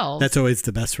themselves. That's always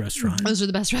the best restaurant. Those are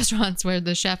the best restaurants where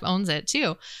the chef owns it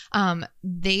too.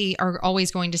 They are always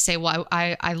going to say, well,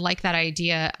 I like that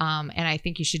idea, and I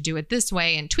think you should do it this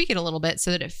way and tweak it a little bit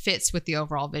so that it fits with the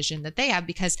overall vision that they have,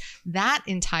 because that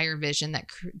entire vision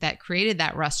that created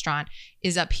that restaurant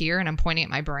is up here, and I'm pointing at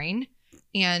my brain,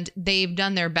 and they've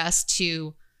done their best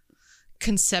to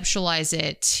conceptualize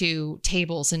it to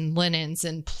tables and linens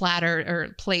and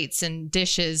plates and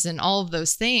dishes and all of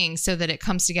those things so that it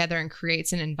comes together and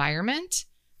creates an environment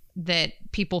that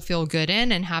people feel good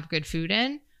in and have good food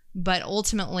in. But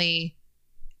ultimately,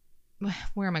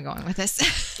 where am I going with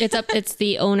this? It's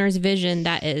the owner's vision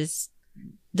that is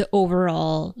the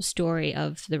overall story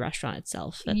of the restaurant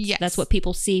itself. That's what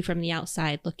people see from the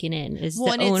outside looking in, is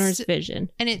the owner's vision.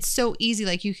 And it's so easy.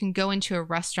 Like, you can go into a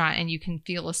restaurant and you can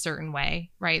feel a certain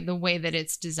way, right? The way that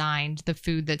it's designed, the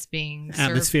food that's being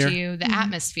served to you, the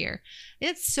atmosphere.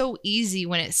 It's so easy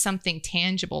when it's something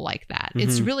tangible like that.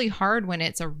 It's really hard when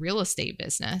it's a real estate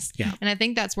business. Yeah. And I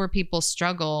think that's where people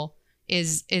struggle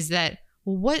is that,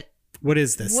 what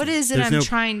is this? What is it I'm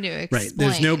trying to explain? Right.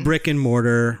 There's no brick and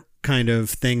mortar kind of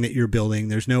thing that you're building.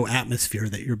 There's no atmosphere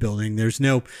that you're building. There's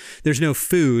no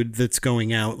food that's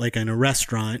going out like in a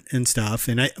restaurant and stuff.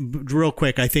 And real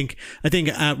quick, I think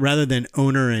rather than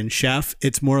owner and chef,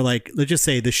 it's more like, let's just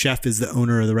say the chef is the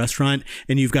owner of the restaurant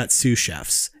and you've got sous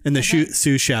chefs, and the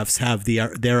sous chefs have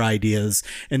their ideas,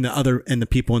 and the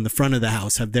people in the front of the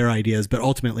house have their ideas, but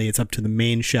ultimately it's up to the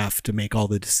main chef to make all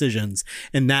the decisions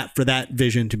and for that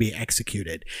vision to be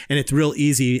executed. And it's real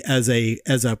easy as a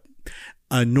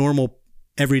normal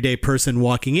everyday person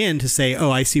walking in to say,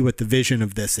 oh, I see what the vision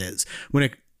of this is. When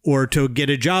or to get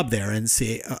a job there and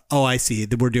see, oh, I see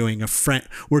that we're doing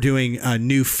a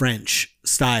new French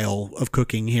style of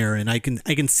cooking here, and I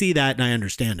can see that and I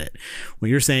understand it. What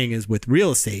you're saying is with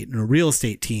real estate and a real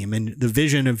estate team and the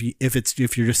vision of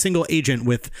if you're a single agent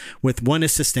with one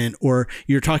assistant, or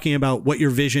you're talking about what your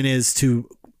vision is to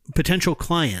potential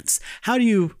clients, how do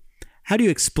you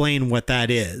explain what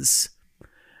that is?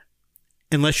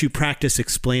 Unless you practice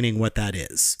explaining what that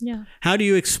is. Yeah. How do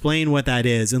you explain what that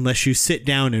is unless you sit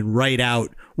down and write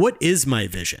out, what is my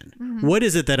vision? Mm-hmm. What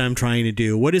is it that I'm trying to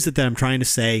do? What is it that I'm trying to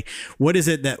say? What is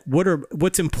it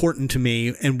what's important to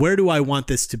me, and where do I want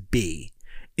this to be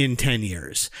in 10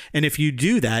 years? And if you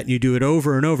do that, you do it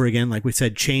over and over again, like we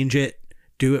said, change it,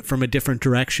 do it from a different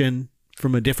direction,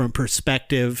 from a different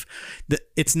perspective.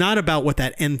 It's not about what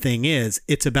that end thing is.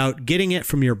 It's about getting it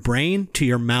from your brain to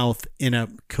your mouth in a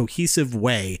cohesive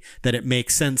way that it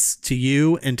makes sense to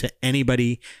you and to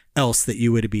anybody else that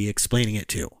you would be explaining it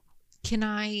to. Can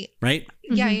I? Right?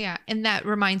 Yeah, yeah. And that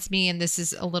reminds me, and this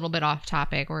is a little bit off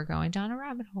topic. We're going down a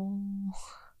rabbit hole.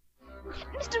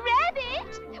 Mr.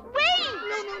 Rabbit, wait!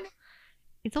 No.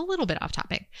 It's a little bit off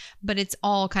topic, but it's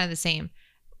all kind of the same.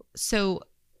 So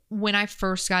when I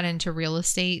first got into real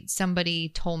estate, somebody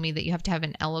told me that you have to have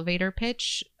an elevator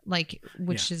pitch,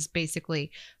 which is basically,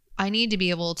 I need to be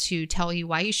able to tell you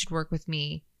why you should work with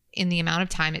me in the amount of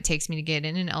time it takes me to get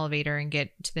in an elevator and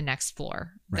get to the next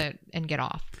floor and get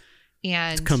off.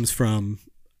 And it comes from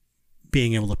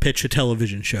being able to pitch a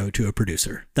television show to a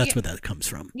producer. That's where that comes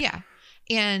from. Yeah.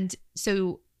 And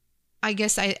so I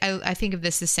guess I think of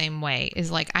this the same way,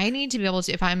 is like, I need to be able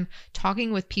to, if I'm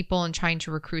talking with people and trying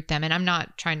to recruit them, and I'm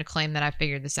not trying to claim that I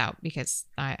figured this out, because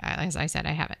as I said,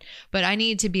 I haven't, but I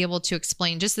need to be able to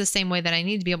explain just the same way that I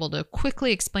need to be able to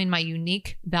quickly explain my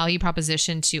unique value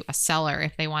proposition to a seller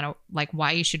if they want to, like,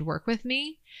 why you should work with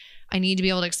me. I need to be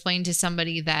able to explain to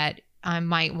somebody that I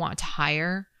might want to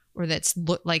hire, or that's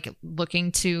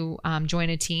looking to join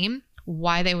a team,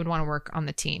 why they would want to work on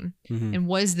the team, and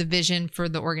what is the vision for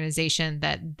the organization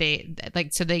that they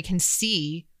like, so they can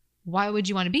see why would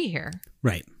you want to be here.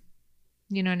 Right.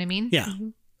 You know what I mean? Yeah.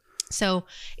 So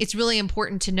it's really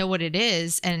important to know what it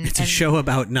is. And it's a show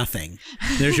about nothing.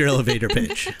 There's your elevator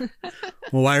pitch.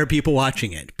 Well, why are people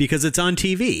watching it? Because it's on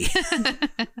TV.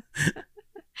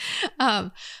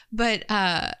 But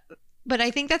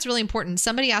I think that's really important.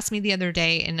 Somebody asked me the other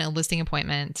day in a listing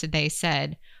appointment, they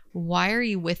said, why are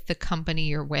you with the company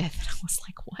you're with? And I was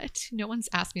like, what? No one's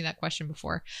asked me that question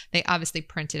before. They obviously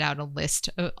printed out a list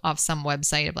of some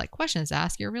website of like questions to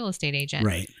ask your real estate agent.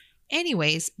 Right.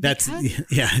 Anyways.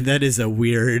 That is a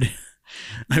weird.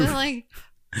 And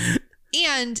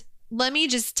let me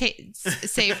just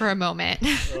say for a moment.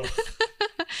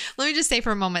 Let me just say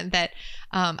for a moment that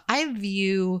I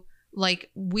view,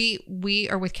 like, we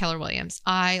are with Keller Williams.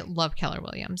 I love Keller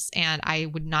Williams and I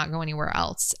would not go anywhere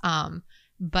else.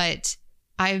 But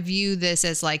I view this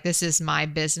as like, this is my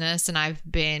business, and I've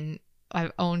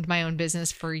owned my own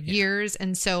business for years.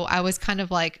 And so I was kind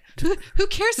of like, who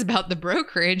cares about the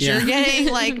brokerage? You're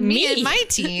getting like me and my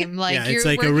team. Like, you're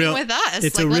like working with us.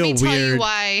 It's like, a real let me tell weird, you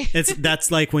why.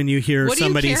 That's like when you hear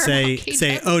somebody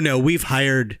say, oh no, we've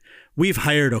hired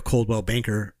a Coldwell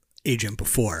Banker agent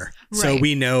before, so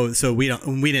we know, so we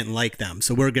didn't like them,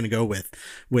 so we're going to go with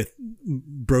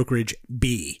brokerage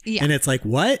B. And it's like,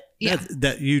 what?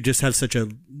 That you just have such a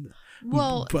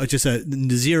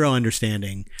zero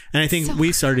understing. And I think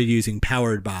we started using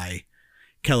Powered by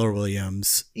Keller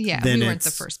Williams. Yeah, we weren't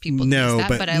the first people to use that,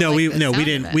 but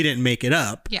we didn't make it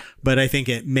up. Yeah, but I think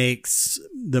it makes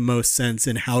the most sense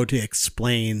in how to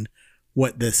explain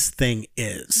what this thing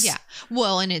is. Yeah.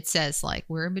 Well, and it says like,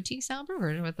 we're a boutique style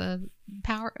brokerage with the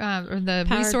power or the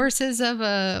resources of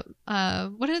a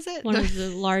what is it? One of the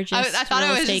largest. I thought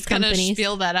I was just going to companies.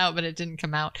 spiel that out, but it didn't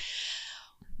come out.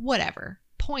 Whatever.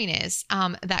 Point is,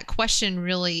 that question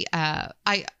really,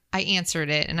 I answered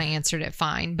it, and I answered it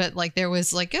fine, but like there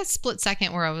was like a split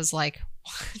second where I was like,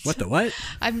 what the what?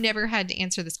 I've never had to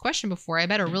answer this question before. I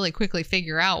better really quickly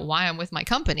figure out why I'm with my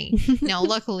company. Now,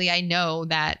 luckily, I know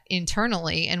that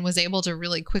internally and was able to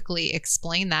really quickly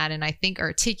explain that, and I think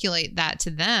articulate that to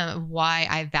them of why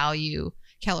I value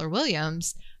Keller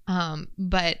Williams.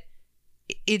 But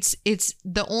it's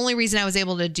the only reason I was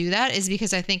able to do that is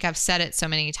because I think I've said it so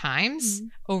many times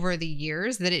over the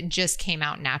years that it just came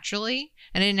out naturally.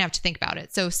 And I didn't have to think about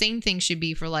it. So same thing should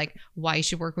be for like why you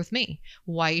should work with me,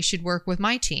 why you should work with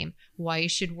my team, why you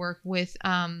should work with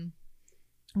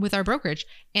our brokerage.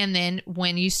 And then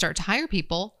when you start to hire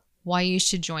people, why you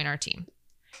should join our team.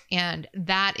 And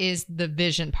that is the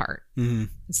vision part. Mm-hmm.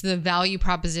 It's the value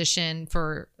proposition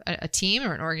for a team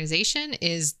or an organization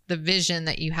is the vision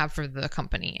that you have for the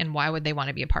company. And why would they want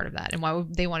to be a part of that? And why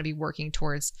would they want to be working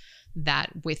towards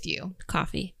that with you?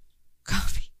 Coffee.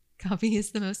 Coffee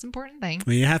is the most important thing.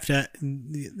 Well, you have to,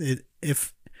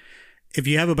 if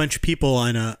you have a bunch of people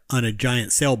on a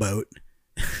giant sailboat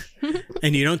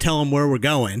and you don't tell them where we're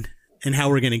going and how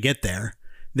we're going to get there,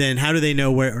 then how do they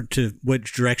know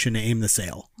which direction to aim the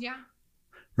sail? Yeah.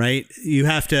 Right? You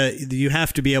have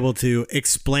to be able to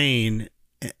explain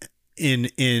in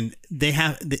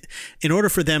order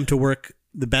for them to work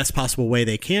the best possible way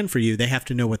they can for you, they have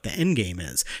to know what the end game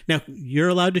is. Now, you're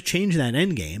allowed to change that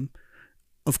end game.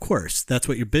 Of course, that's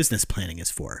what your business planning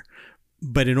is for.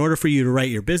 But in order for you to write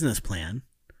your business plan,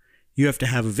 you have to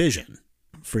have a vision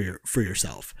for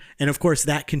yourself. And of course,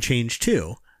 that can change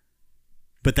too.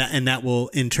 But that will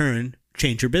in turn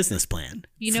change your business plan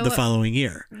for the following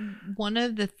year. One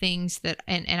of the things that,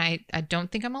 and I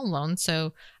don't think I'm alone.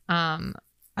 So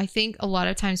I think a lot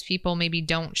of times people maybe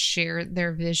don't share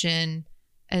their vision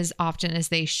as often as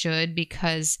they should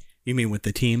because. You mean with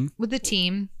the team? With the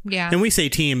team, yeah. And we say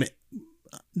team,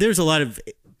 there's a lot of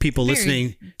people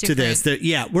listening to this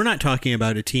that, we're not talking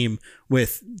about a team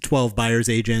with 12 buyer's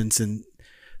agents and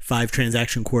 5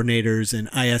 transaction coordinators and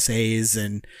ISAs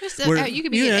and you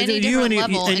could be at any different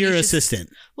level and your assistant.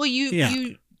 Well,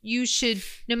 you should,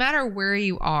 no matter where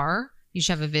you are, you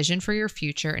should have a vision for your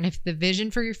future. And if the vision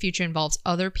for your future involves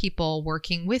other people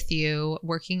working with you,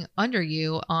 working under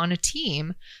you on a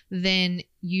team, then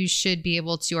you should be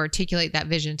able to articulate that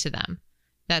vision to them.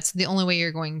 That's the only way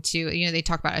you're going to, they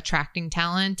talk about attracting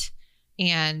talent,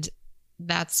 and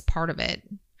that's part of it.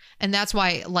 And that's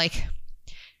why,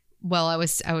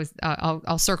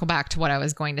 I'll circle back to what I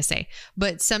was going to say,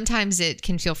 but sometimes it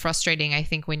can feel frustrating, I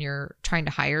think, when you're trying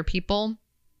to hire people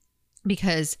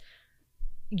because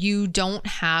you don't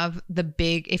have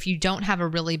if you don't have a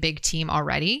really big team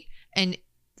already. And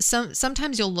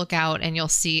sometimes you'll look out and you'll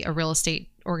see a real estate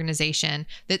organization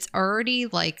that's already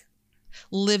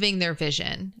living their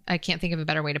vision. I can't think of a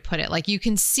better way to put it. You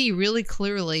can see really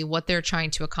clearly what they're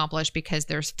trying to accomplish because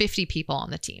there's 50 people on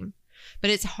the team.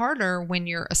 But it's harder when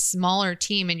you're a smaller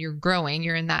team and you're growing.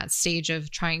 You're in that stage of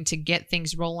trying to get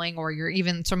things rolling, or you're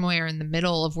even somewhere in the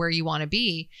middle of where you want to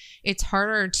be. It's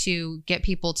harder to get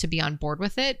people to be on board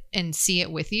with it and see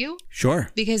it with you. Sure.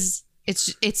 Because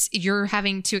it's you're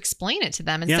having to explain it to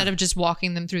them instead of just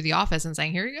walking them through the office and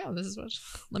saying, here you go, this is what,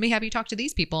 let me have you talk to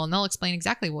these people and they'll explain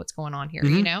exactly what's going on here,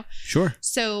 Sure.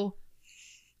 So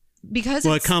because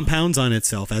it compounds on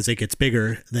itself as it gets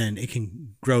bigger, then it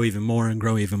can grow even more and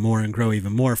grow even more and grow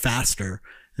even more faster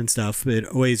and stuff. But it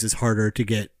always is harder to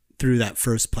get through that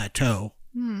first plateau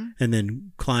and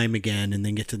then climb again and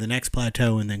then get to the next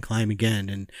plateau and then climb again.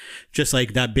 And just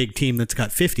like that big team that's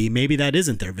got 50, maybe that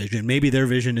isn't their vision. Maybe their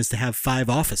vision is to have 5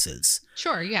 offices.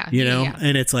 Sure. Yeah. Yeah.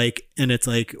 And it's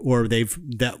like, or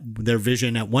their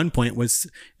vision at one point was,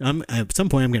 at some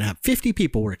point I'm going to have 50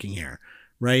 people working here.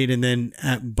 Right. And then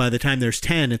by the time there's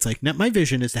 10, it's like, my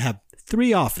vision is to have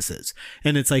 3 offices.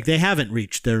 And it's like, they haven't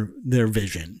reached their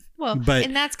vision. Well,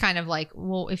 and that's kind of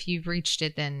if you've reached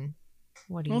it, then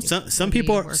what do you do? Some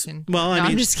people are,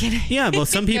 I'm just kidding. Yeah. Well,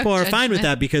 some people are fine with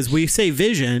that because we say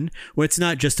vision, where it's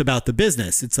not just about the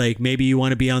business. It's like, maybe you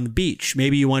want to be on the beach.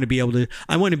 Maybe you want to be able to,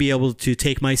 I want to be able to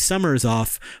take my summers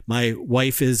off. My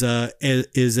wife is a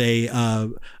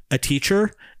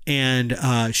teacher. And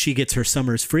she gets her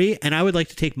summers free, and I would like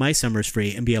to take my summers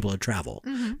free and be able to travel.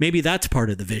 Mm-hmm. Maybe that's part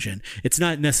of the vision. It's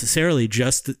not necessarily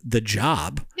just the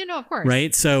job. Of course.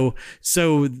 Right? So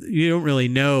you don't really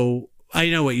know. I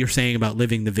know what you're saying about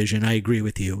living the vision. I agree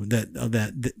with you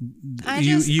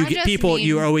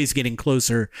you're always getting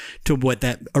closer to what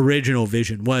that original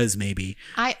vision was, maybe.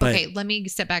 Okay, let me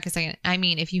step back a second. I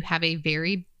mean, if you have a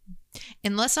very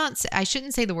I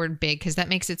shouldn't say the word big because that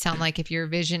makes it sound like if your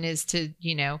vision is to,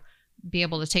 be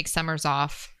able to take summers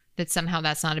off, that somehow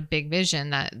that's not a big vision.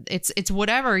 That it's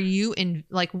whatever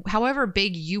however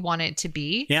big you want it to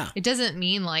be. Yeah. It doesn't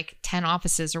mean 10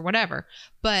 offices or whatever.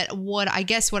 But what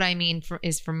I mean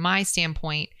is from my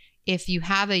standpoint, if you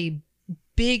have a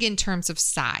big in terms of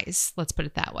size, let's put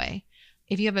it that way.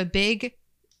 If you have a big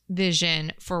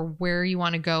vision for where you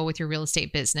want to go with your real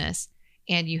estate business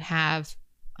and you have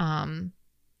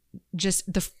just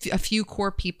a few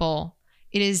core people,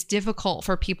 it is difficult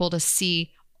for people to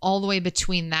see all the way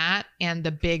between that and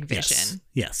the big vision.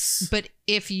 Yes. But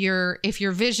if your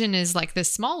vision is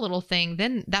this small little thing,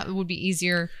 then that would be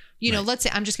easier You know, Right. let's say,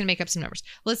 I'm just going to make up some numbers.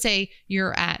 Let's say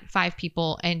you're at 5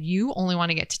 people and you only want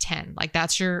to get to 10. Like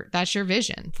that's your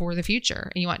vision for the future.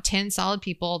 And you want 10 solid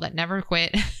people that never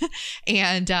quit.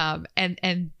 and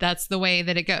that's the way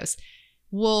that it goes.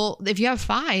 Well, if you have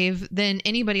 5, then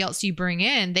anybody else you bring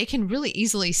in, they can really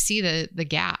easily see the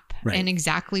gap Right. and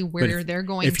exactly where they're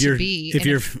going if to you're- be if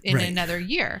you're- in right. another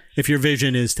year. If your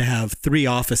vision is to have 3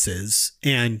 offices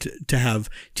and to have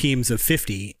teams of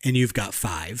 50 and you've got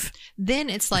 5, Then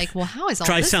it's like, well, how is all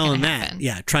try this selling gonna that. happen?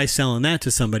 Yeah. Try selling that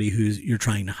to somebody who's you're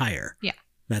trying to hire. Yeah.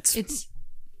 That's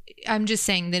I'm just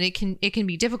saying that it can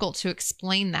be difficult to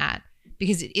explain that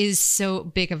because it is so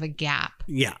big of a gap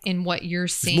yeah. in what you're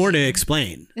seeing. It's more to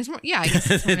explain. It's more, yeah, I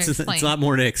guess it's more to explain. It's a lot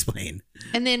more to explain.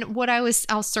 And then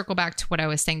I'll circle back to what I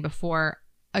was saying before.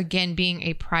 Again, being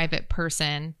a private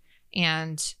person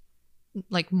and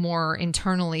like more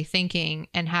internally thinking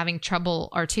and having trouble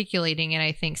articulating it,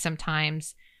 I think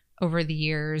sometimes over the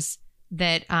years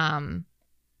that I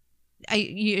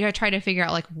try to figure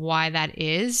out like why that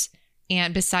is.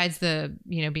 And besides the,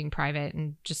 you know, being private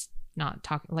and just not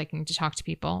liking to talk to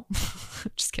people,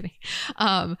 just kidding.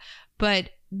 But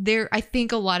I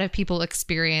think a lot of people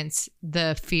experience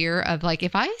the fear of like,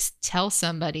 if I tell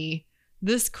somebody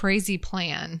this crazy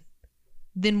plan,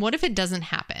 then what if it doesn't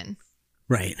happen?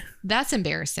 Right. That's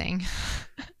embarrassing.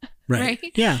 Right.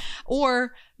 Right? Yeah.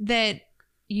 Or that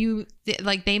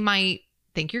like they might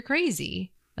think you're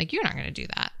crazy. Like you're not going to do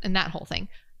that. And that whole thing.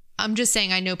 I'm just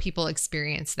saying, I know people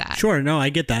experience that. Sure. No, I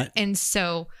get that. And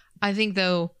so I think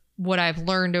though, what I've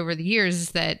learned over the years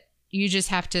is that you just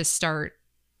have to start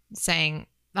saying,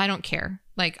 I don't care.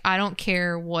 Like, I don't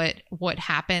care what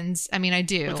happens. I mean, I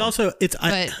do. It's also,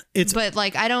 but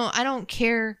like, I don't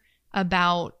care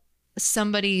about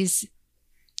somebody's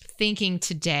thinking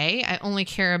today. I only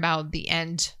care about the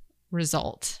end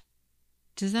result.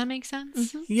 Does that make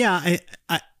sense? Mm-hmm. yeah.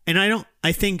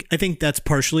 I think that's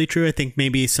partially true. I think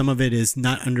maybe some of it is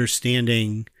not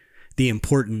understanding the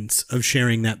importance of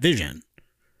sharing that vision,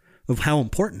 of how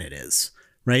important it is.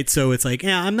 Right. So it's like,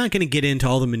 yeah, I'm not going to get into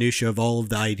all the minutia of all of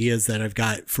the ideas that I've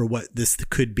got for what this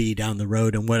could be down the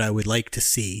road and what I would like to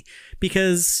see,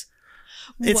 because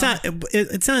it's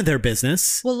not their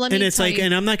business. Well, let me and it's tell like, you-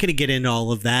 and I'm not going to get into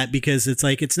all of that because it's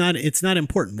like, it's not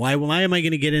important. Why am I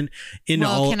going to get into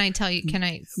Well, all? can I tell you?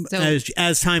 So,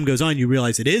 as time goes on, you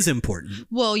realize it is important.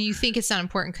 well, you think it's not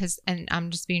important because, and I'm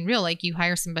just being real. Like you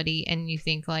hire somebody and you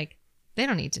think like they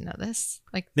don't need to know this.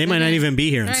 Like They might not even be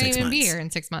here in they're 6 not even months. be here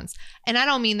in 6 months. And I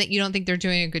don't mean that you don't think they're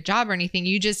doing a good job or anything.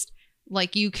 You just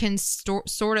like you can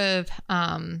sort of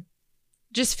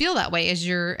just feel that way as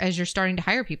you're starting to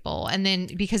hire people, and then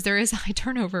because there is a high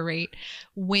turnover rate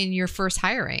when you're first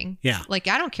hiring. Yeah. Like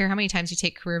I don't care how many times you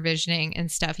take career visioning and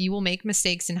stuff, you will make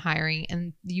mistakes in hiring,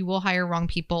 and you will hire wrong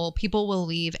people. People will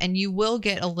leave, and you will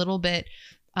get a little bit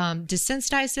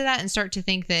desensitized to that and start to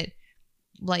think that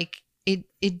like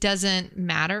it doesn't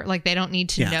matter. Like they don't need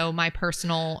to know my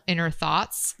personal inner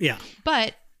thoughts. Yeah.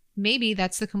 But maybe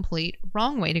that's the complete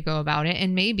wrong way to go about it.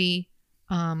 And maybe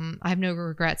I have no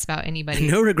regrets about anybody.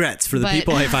 No regrets for the But-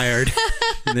 people I fired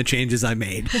and the changes I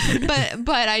made.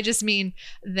 but I just mean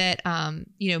that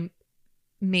you know,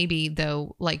 maybe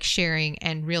though, like sharing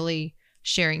and really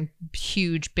sharing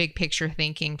huge big picture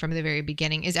thinking from the very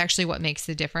beginning is actually what makes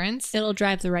the difference. It'll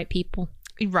drive the right people.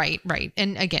 Right.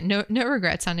 And again, no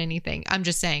regrets on anything. I'm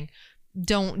just saying,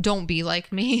 don't be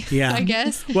like me. Yeah. I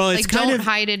guess. Well, it's like, kind don't of-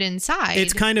 hide it inside.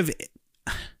 It's kind of,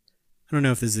 I don't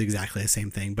know if this is exactly the same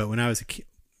thing, but when I was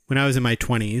in my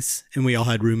 20s and we all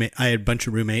had I had a bunch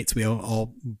of roommates, we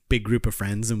all big group of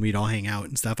friends, and we'd all hang out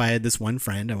and stuff. I had this one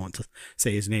friend, I won't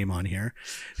say his name on here,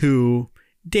 who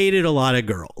dated a lot of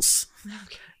girls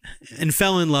and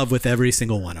fell in love with every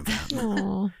single one of them.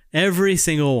 Aww. Every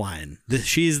single one.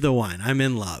 She's the one. I'm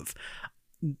in love.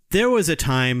 There was a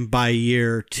time by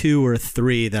year 2 or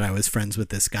 3 that I was friends with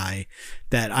this guy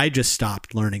that I just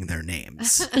stopped learning their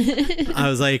names. I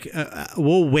was like,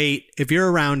 we'll wait. If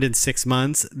you're around in 6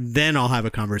 months, then I'll have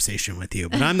a conversation with you.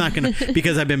 But I'm not going to,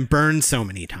 because I've been burned so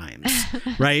many times,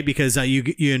 right? Because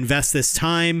you invest this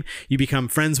time, you become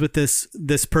friends with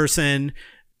this person,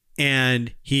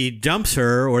 and he dumps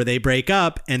her or they break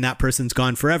up and that person's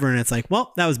gone forever. And it's like,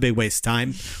 well, that was a big waste of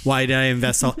time. Why did I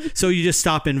invest all? So you just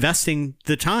stop investing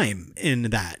the time in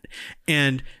that.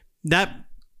 And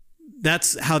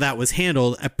that's how that was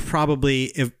handled. Probably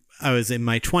if I was in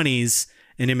my 20s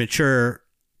and immature,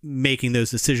 making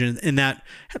those decisions, and that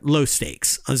low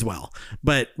stakes as well.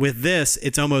 But with this,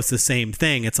 it's almost the same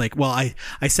thing. It's like, well,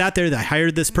 I sat there, I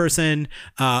hired this person.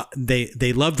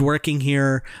 They loved working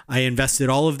here. I invested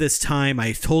all of this time.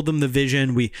 I told them the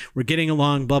vision. We were getting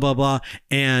along, blah, blah, blah.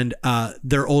 And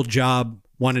their old job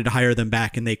wanted to hire them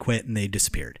back and they quit and they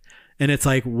disappeared. And it's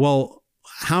like, well,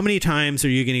 how many times are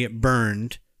you going to get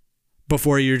burned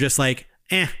before you're just like,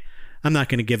 I'm not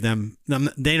going to give them,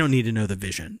 they don't need to know the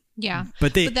vision. Yeah.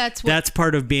 But that's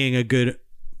part of being a good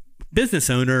business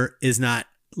owner, is not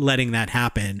letting that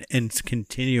happen and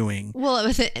continuing. Well,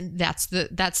 that's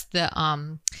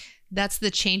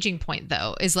the changing point,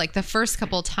 though, is like the first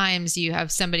couple of times you hire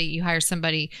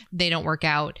somebody, they don't work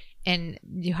out, and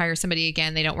you hire somebody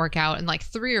again, they don't work out, and like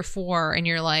 3 or 4, and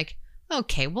you're like,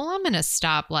 okay, well, I'm going to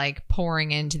stop like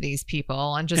pouring into these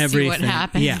people and just see what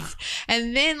happens. Yeah.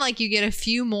 And then like you get a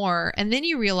few more, and then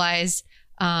you realize,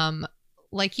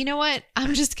 like, you know what?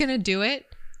 I'm just going to do it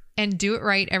and do it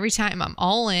right every time. I'm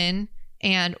all in,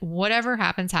 and whatever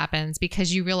happens, happens,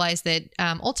 because you realize that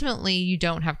ultimately you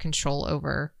don't have control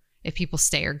over if people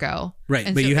stay or go. Right.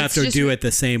 And but so you have to do it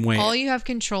the same way. All you have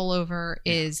control over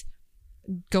is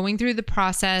going through the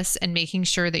process and making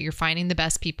sure that you're finding the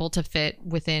best people to fit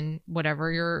within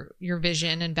whatever your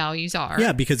vision and values are.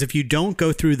 Yeah, because if you don't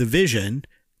go through the vision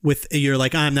you're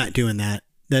like, I'm not doing that.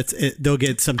 That's it. They'll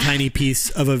get some tiny piece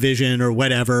of a vision or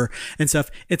whatever and stuff.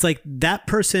 It's like that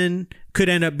person could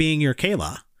end up being your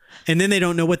Kayla. And then they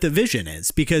don't know what the vision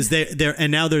is, because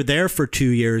now they're there for 2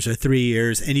 years or 3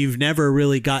 years and you've never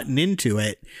really gotten into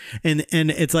it. And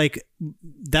it's like,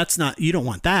 that's not, you don't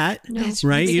want that,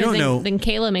 right? You don't know. Then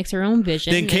Kayla makes her own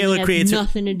vision. Then Kayla creates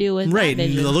nothing to do with right. that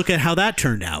vision. And look at how that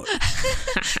turned out.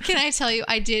 Can I tell you,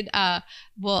 I did,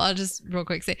 well, I'll just real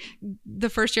quick say, the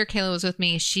first year Kayla was with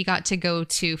me, she got to go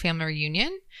to family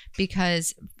reunion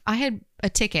because I had a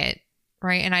ticket.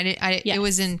 Right. And it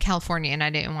was in California, and I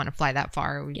didn't want to fly that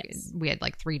far. We had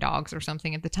like 3 dogs or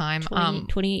something at the time.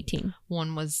 2018.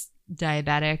 One was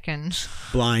diabetic and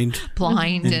blind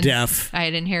and deaf. I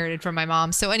had inherited from my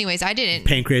mom. So anyways, I didn't.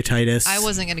 Pancreatitis. I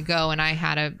wasn't going to go, and I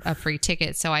had a free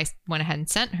ticket. So I went ahead and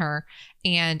sent her.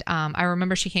 And I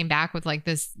remember she came back with like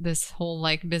this whole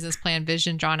like business plan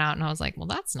vision drawn out. And I was like, well,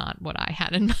 that's not what I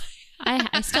had in mind.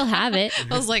 I still have it.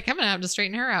 I was like, I'm gonna have to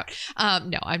straighten her out.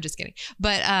 No, I'm just kidding.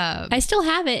 But I still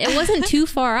have it. It wasn't too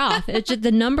far off. It just,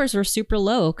 the numbers were super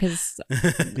low because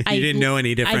I didn't know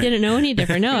any different. I didn't know any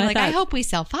different. No, I hope we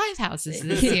sell 5 houses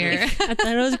this year. I thought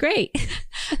it was great.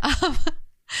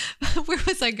 Where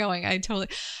was I going?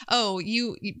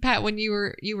 You Pat, when you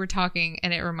were talking,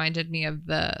 and it reminded me of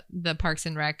the Parks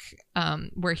and Rec,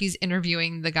 where he's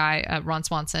interviewing the guy, Ron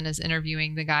Swanson is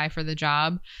interviewing the guy for the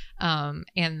job.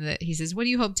 And he says, what do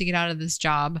you hope to get out of this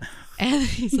job? And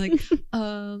he's like,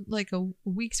 like a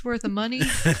week's worth of money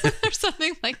or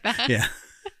something like that. Yeah.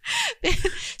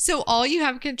 So all you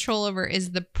have control over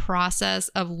is the process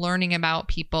of learning about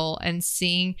people and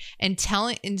seeing and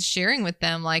telling and sharing with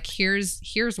them, like, here's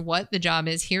what the job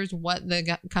is, here's what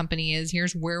the company is,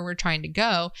 here's where we're trying to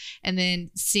go, and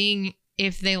then seeing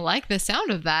if they like the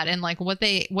sound of that and like what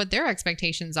their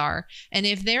expectations are. And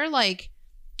if they're like,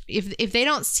 if they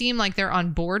don't seem like they're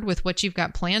on board with what you've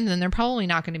got planned, then they're probably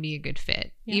not going to be a good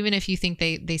fit. Yeah. Even if you think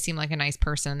they seem like a nice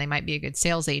person, they might be a good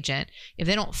sales agent. If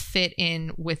they don't fit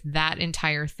in with that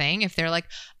entire thing, if they're like,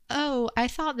 oh, I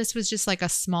thought this was just like a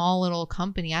small little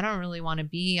company, I don't really want to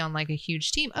be on like a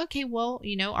huge team. Okay, well,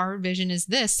 our vision is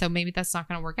this, so maybe that's not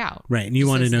going to work out. Right. And you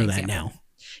want to know that now.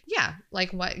 Yeah.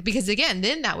 Like what? Because again,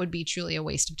 then that would be truly a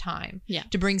waste of time. Yeah.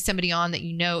 To bring somebody on that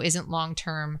isn't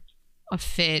long-term a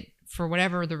fit for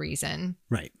whatever the reason.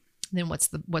 Right. Then what's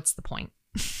the point?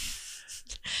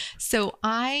 So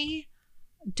I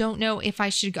don't know if I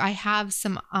have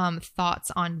some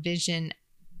thoughts on vision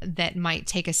that might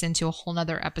take us into a whole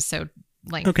nother episode.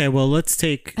 Okay, well, let's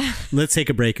take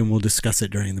a break and we'll discuss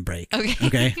it during the break.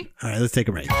 Okay. All right, let's take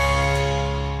a break.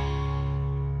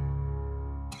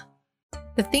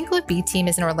 The Think Live Be team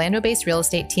is an Orlando-based real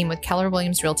estate team with Keller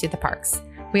Williams Realty at the Parks.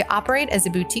 We operate as a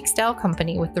boutique-style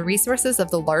company with the resources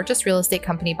of the largest real estate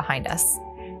company behind us.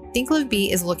 Think Live Be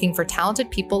is looking for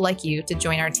talented people like you to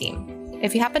join our team.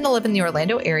 If you happen to live in the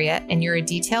Orlando area and you're a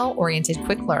detail-oriented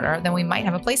quick learner, then we might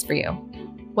have a place for you.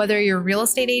 Whether you're a real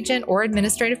estate agent or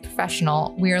administrative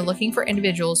professional, we are looking for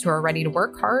individuals who are ready to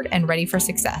work hard and ready for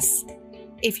success.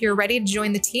 If you're ready to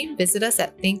join the team, visit us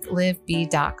at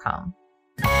thinklivebe.com.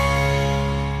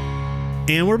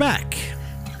 And we're back.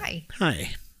 Hi.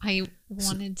 I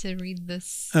wanted to read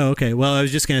this. Oh, okay. Well, I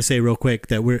was just going to say real quick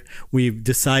that we've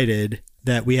decided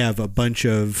that we have a bunch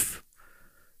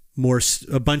more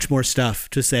stuff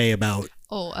to say about.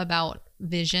 Oh, about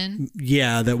vision?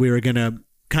 Yeah, that we were going to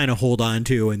kind of hold on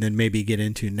to and then maybe get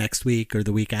into next week or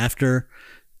the week after.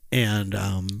 And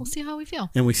we'll see how we feel.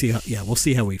 And we'll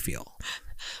see how we feel.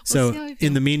 So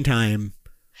in the meantime.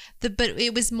 But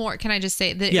it was more, can I just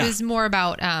say that it was more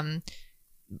about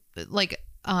like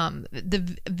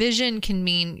the vision can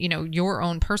mean, your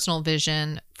own personal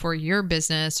vision for your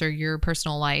business or your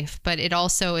personal life, but it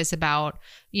also is about,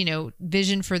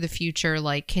 vision for the future.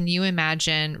 Like, can you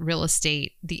imagine real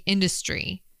estate, the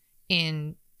industry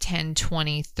in 10,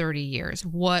 20, 30 years?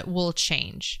 What will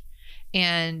change?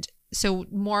 And so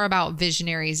more about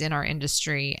visionaries in our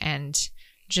industry and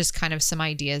just kind of some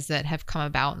ideas that have come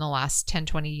about in the last 10,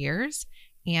 20 years.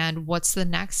 And what's the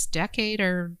next decade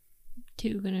or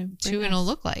two gonna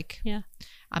look like? Yeah.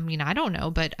 I mean, I don't know,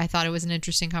 but I thought it was an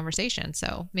interesting conversation.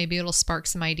 So maybe it'll spark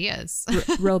some ideas.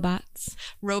 Robots.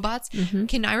 Robots? Mm-hmm.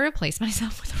 Can I replace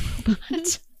myself with a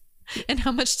robot? And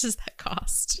how much does that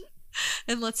cost?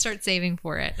 And let's start saving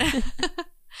for it.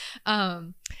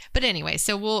 But anyway,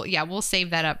 so we'll save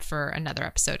that up for another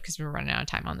episode because we're running out of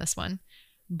time on this one.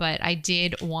 But I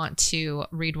did want to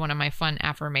read one of my fun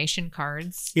affirmation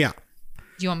cards. Yeah.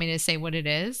 Do you want me to say what it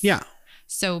is? Yeah.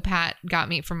 So Pat got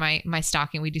me for my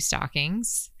stocking. We do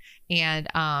stockings. And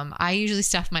I usually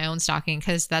stuff my own stocking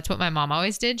because that's what my mom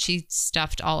always did. She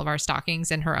stuffed all of our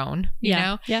stockings in her own, you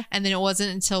know? Yeah. And then it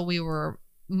wasn't until we were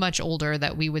much older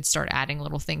that we would start adding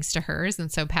little things to hers. And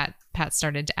so Pat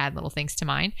started to add little things to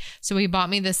mine. So he bought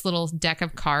me this little deck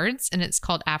of cards and it's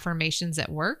called Affirmations at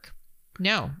Work.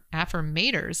 No,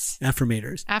 Affirmators.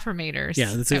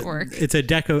 Yeah, that's at work. It's a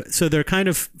deck of, so they're kind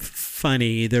of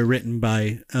funny. They're written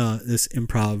by this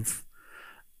improv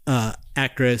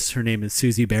actress. Her name is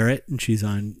Susie Barrett, and she's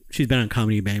been on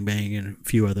Comedy Bang Bang and a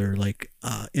few other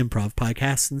improv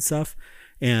podcasts and stuff.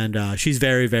 And she's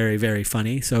very, very, very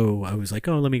funny. So I was like,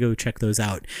 oh, let me go check those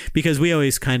out. Because we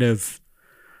always kind of,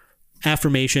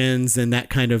 affirmations and that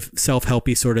kind of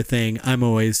self-helpy sort of thing, I'm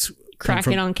always...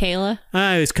 Cracking on Kayla.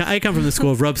 I come from the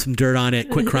school of rub some dirt on it,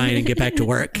 quit crying, and get back to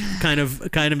work. Kind of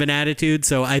an attitude.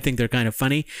 So I think they're kind of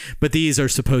funny. But these are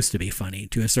supposed to be funny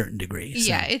to a certain degree. So.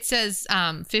 Yeah, it says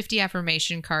 50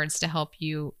 affirmation cards to help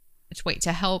you...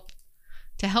 to help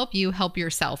you help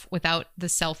yourself without the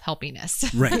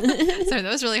self-helpiness. Right. So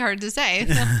that was really hard to say.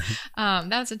 That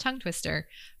was a tongue twister.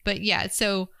 But yeah,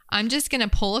 so I'm just going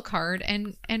to pull a card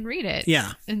and read it.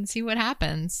 Yeah. And see what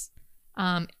happens.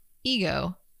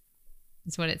 Ego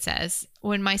is what it says.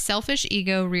 When my selfish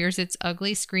ego rears its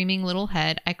ugly, screaming little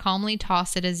head, I calmly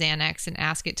toss it a Xanax and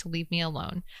ask it to leave me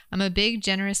alone. I'm a big,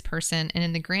 generous person, and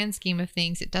in the grand scheme of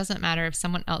things, it doesn't matter if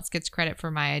someone else gets credit for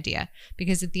my idea.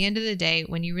 Because at the end of the day,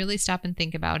 when you really stop and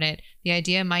think about it, the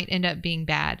idea might end up being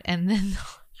bad, and then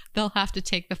they'll have to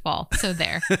take the fall. So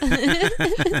there.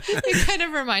 It kind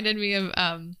of reminded me of,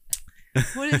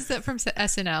 what is that from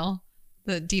SNL?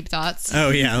 The Deep Thoughts.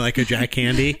 Oh, yeah, like a Jack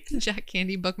Candy. Jack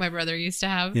Candy book my brother used to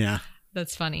have. Yeah.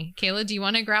 That's funny. Kayla, do you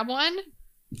want to grab one?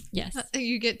 Yes.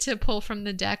 You get to pull from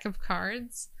the deck of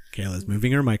cards. Kayla's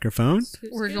moving her microphone.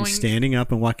 She's standing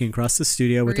up and walking across the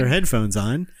studio with her headphones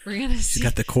on. We're going to see. She's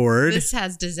got the cord. This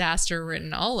has disaster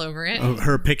written all over it. Oh,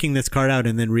 her picking this card out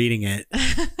and then reading it.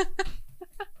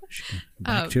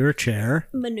 Back to her chair.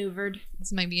 Maneuvered.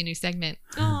 This might be a new segment.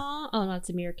 Aww. Oh, no, it's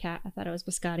a meerkat. I thought it was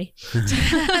biscotti.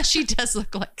 She does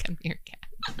look like a meerkat.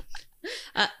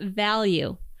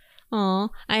 Value. Aw,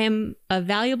 I am a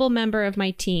valuable member of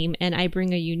my team, and I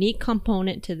bring a unique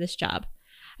component to this job.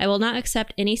 I will not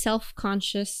accept any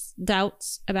self-conscious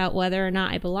doubts about whether or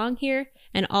not I belong here,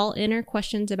 and all inner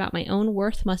questions about my own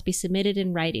worth must be submitted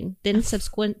in writing. Then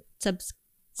subsequently,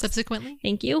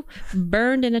 thank you,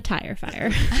 burned in a tire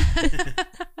fire.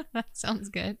 That sounds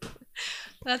good.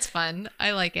 That's fun.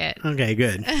 I like it. Okay,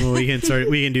 good. Well, we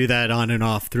can do that on and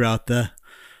off throughout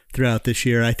this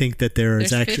year. I think that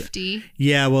there's actually 50.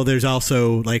 Yeah, well, there's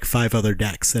also like 5 other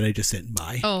decks that I just didn't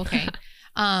buy. Oh, okay.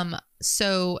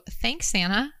 So thanks,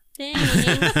 Santa. Thanks.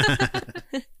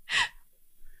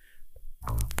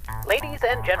 Ladies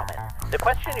and gentlemen, the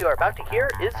question you are about to hear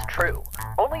is true.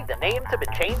 Only the names have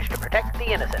been changed to protect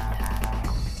the innocent.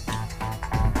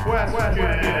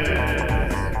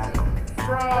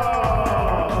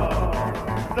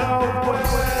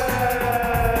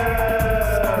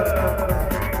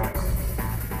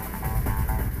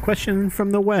 Question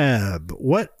from the web.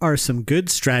 What are some good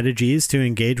strategies to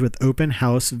engage with open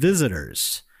house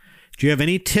visitors? Do you have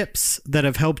any tips that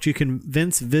have helped you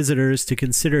convince visitors to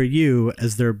consider you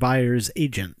as their buyer's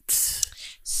agent?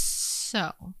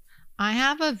 So, I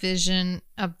have a vision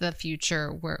of the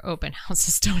future where open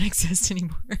houses don't exist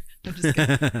anymore. I'm just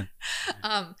kidding.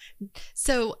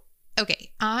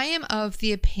 Okay, I am of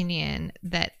the opinion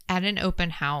that at an open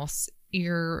house,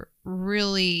 you're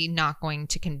really not going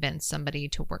to convince somebody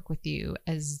to work with you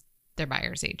as their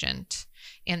buyer's agent,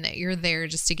 and that you're there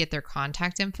just to get their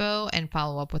contact info and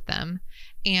follow up with them.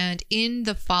 And in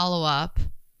the follow-up,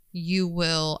 you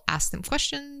will ask them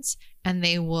questions and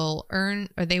they will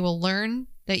learn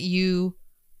that you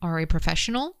are a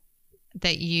professional,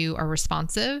 that you are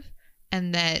responsive,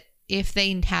 and that if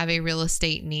they have a real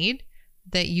estate need,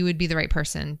 that you would be the right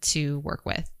person to work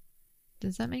with.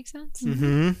 Does that make sense?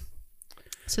 Mm-hmm.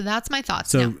 So that's my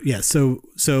thoughts. So now. yeah, so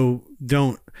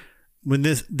don't, when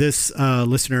this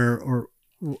listener or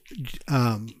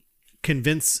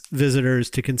convince visitors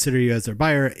to consider you as their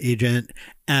buyer agent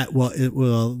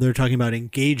they're talking about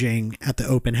engaging at the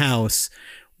open house.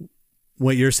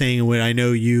 What you're saying, and what I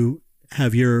know you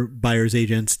have your buyer's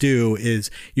agents do,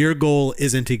 is your goal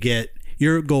isn't to get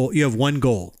your goal. You have one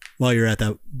goal while you're at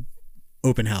that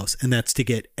open house, and that's to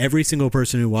get every single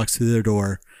person who walks through their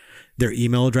door, their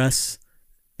email address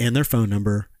and their phone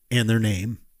number and their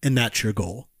name. And that's your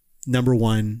goal. Number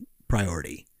one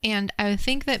priority. And I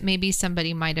think that maybe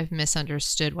somebody might have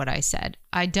misunderstood what I said.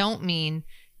 I don't mean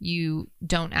you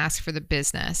don't ask for the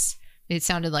business. It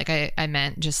sounded like I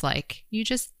meant just like you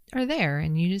just are there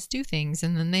and you just do things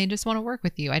and then they just want to work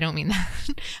with you. I don't mean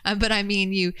that. But I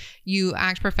mean you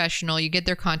act professional, you get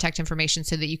their contact information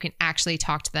so that you can actually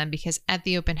talk to them, because at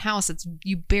the open house,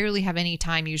 you barely have any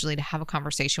time usually to have a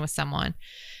conversation with someone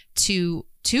to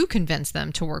convince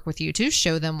them to work with you, to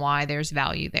show them why there's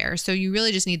value there. So you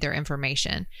really just need their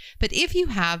information. But if you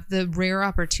have the rare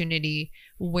opportunity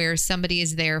where somebody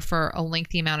is there for a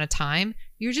lengthy amount of time,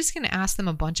 you're just going to ask them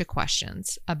a bunch of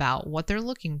questions about what they're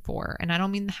looking for. And I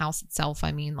don't mean the house itself.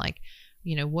 I mean, like,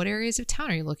 what areas of town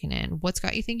are you looking in? What's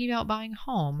got you thinking about buying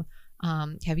a home?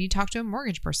 Have you talked to a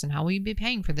mortgage person? How will you be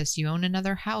paying for this? You own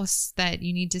another house that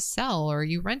you need to sell, or are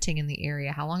you renting in the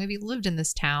area? How long have you lived in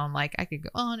this town? Like, I could go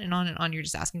on and on and on. You're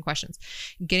just asking questions,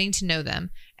 getting to know them.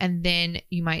 And then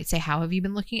you might say, how have you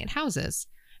been looking at houses?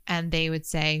 And they would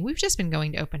say, we've just been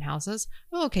going to open houses.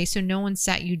 Oh, okay. So no one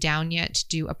sat you down yet to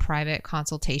do a private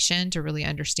consultation to really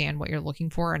understand what you're looking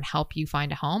for and help you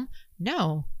find a home?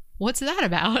 No. What's that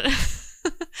about?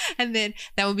 And then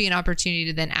that would be an opportunity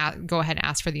to then go ahead and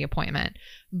ask for the appointment.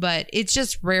 But it's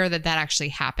just rare that actually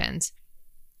happens.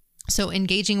 So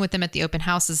engaging with them at the open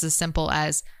house is as simple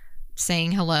as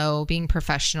saying hello, being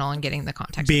professional, and getting the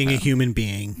contact. Being a human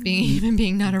being. Being a human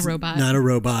being, not a robot. Not a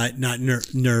robot, not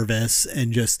nervous,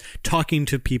 and just talking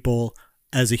to people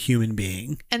as a human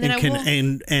being. And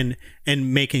then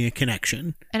and making a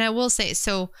connection. And I will say,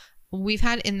 so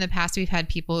in the past, we've had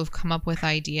people who've come up with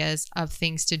ideas of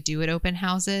things to do at open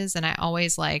houses. And I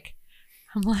always I'm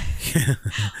like,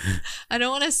 I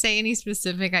don't want to say any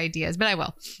specific ideas, but I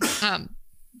will.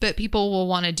 But people will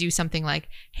want to do something like,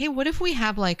 hey, what if we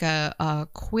have like a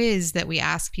quiz that we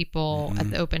ask people at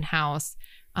the open house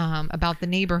about the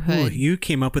neighborhood? Ooh, you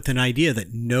came up with an idea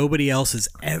that nobody else has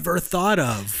ever thought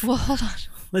of. Well, hold on.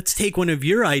 Let's take one of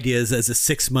your ideas as a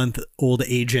 6-month-old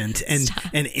agent and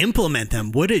implement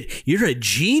them. You're a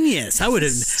genius.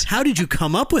 How did you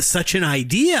come up with such an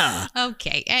idea?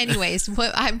 Okay. Anyways,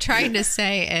 what I'm trying to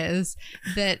say is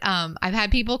that I've had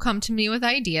people come to me with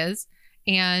ideas,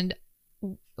 and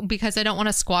because I don't want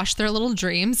to squash their little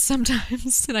dreams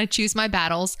sometimes, and I choose my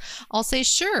battles, I'll say,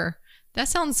 sure, that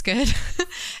sounds good.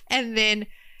 And then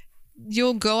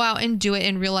you'll go out and do it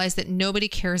and realize that nobody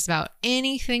cares about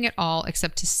anything at all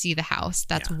except to see the house.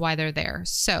 That's why they're there.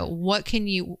 So what can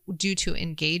you do to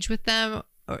engage with them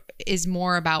is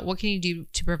more about what can you do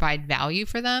to provide value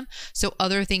for them. So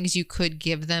other things you could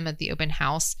give them at the open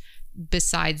house,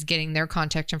 besides getting their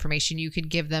contact information, you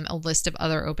could give them a list of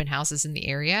other open houses in the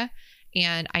area.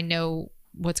 And I know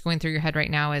what's going through your head right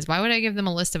now is, why would I give them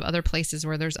a list of other places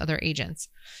where there's other agents?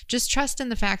 Just trust in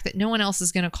the fact that no one else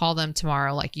is going to call them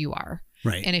tomorrow like you are.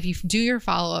 Right. And if you do your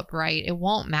follow-up right, it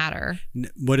won't matter.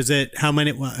 What is it? How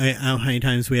many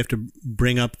times we have to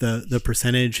bring up the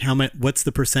percentage? What's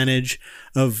the percentage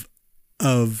of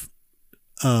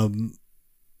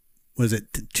was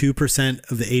it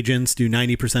 2% of the agents do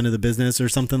 90% of the business or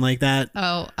something like that?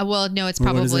 Oh, well, no, it's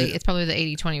probably the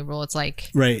 80-20 rule. It's like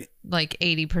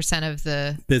 80% of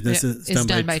the business is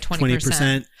done by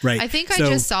 20%. Right. I think I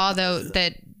just saw though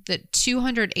that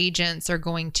 200 agents are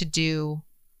going to do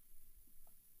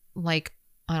like,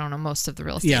 I don't know, most of the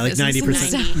real estate. Yeah, like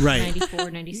 90%. Right.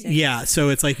 94, 96. Yeah. So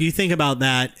it's like, you think about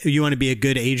that. You want to be a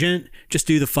good agent, just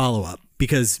do the follow-up.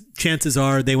 Because chances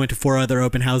are they went to 4 other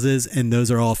open houses, and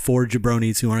those are all 4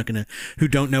 jabronis who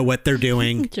don't know what they're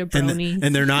doing.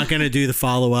 and they're not going to do the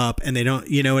follow up, and they don't,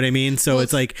 you know what I mean? So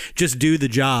it's like, just do the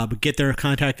job, get their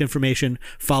contact information,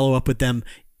 follow up with them.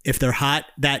 If they're hot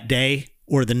that day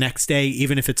or the next day,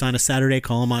 even if it's on a Saturday,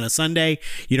 call them on a Sunday.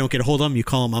 You don't get a hold of them, you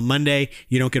call them on Monday.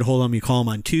 You don't get a hold of them, you call them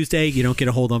on Tuesday. You don't get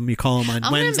a hold of them, you call them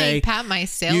on Wednesday. I'm gonna make Pat my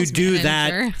sales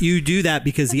manager. You do that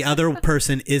because the other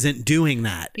person isn't doing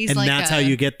that. That's how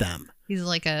you get them. He's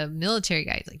like a military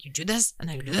guy. He's like, you do this and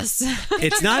then you do this.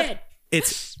 It's not,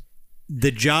 it's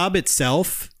the job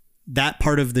itself. That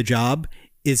part of the job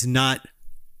is not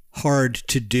hard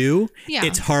to do. Yeah.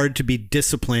 It's hard to be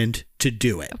disciplined to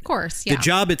do it. Of course. Yeah. The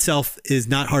job itself is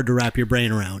not hard to wrap your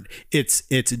brain around. It's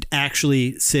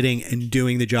actually sitting and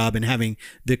doing the job and having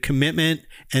the commitment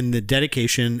and the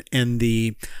dedication and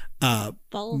the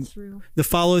follow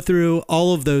through,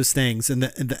 all of those things. And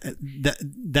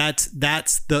that's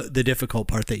the difficult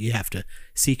part that you have to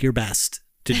seek your best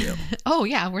to do. Oh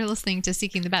yeah, we're listening to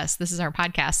Seeking the Best. This is our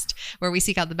podcast where we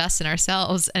seek out the best in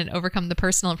ourselves and overcome the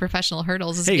personal and professional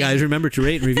hurdles. Hey guys, remember to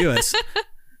rate and review us.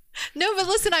 No, but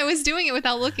listen, I was doing it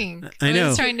without looking. I know.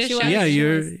 Was trying to show yeah,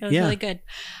 That was really good.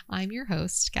 I'm your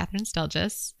host, Catherine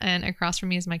Stelgis, and across from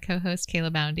me is my co-host,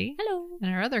 Kayla Boundy. Hello.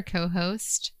 And our other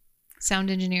co-host, sound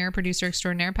engineer, producer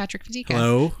extraordinaire, Patrick Fatica.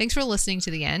 Hello. Thanks for listening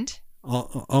to the end.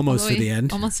 Almost to the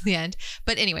end. Almost to the end.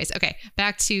 But anyways, okay,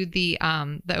 back to the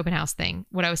open house thing.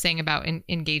 What I was saying about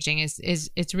engaging is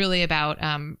it's really about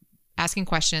asking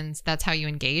questions. That's how you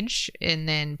engage, and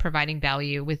then providing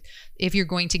value with, if you're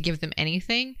going to give them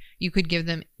anything, you could give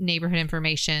them neighborhood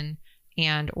information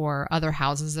and or other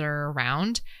houses that are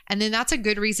around. And then that's a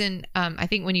good reason. I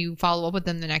think when you follow up with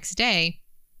them the next day,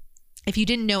 if you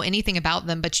didn't know anything about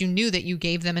them, but you knew that you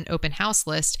gave them an open house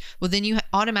list, well, then you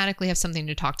automatically have something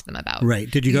to talk to them about. Right.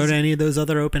 Did you go to any of those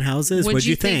other open houses? What'd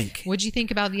you think? What'd you think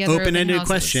about the other open-ended open houses?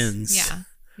 questions? Yeah.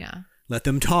 Yeah. Let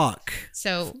them talk.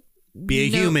 So be a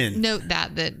human. Note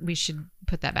that we should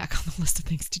put that back on the list of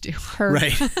things to do.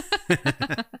 Right.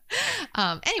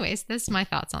 Anyways, that's my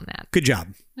thoughts on that. Good job.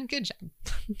 Good job.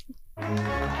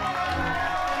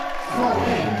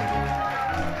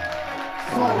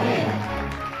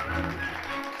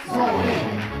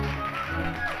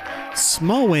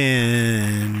 Small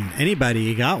win.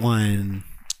 Anybody got one?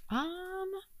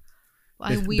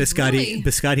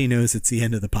 Biscotti knows it's the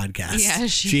end of the podcast. Yeah,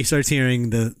 she starts hearing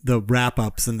the wrap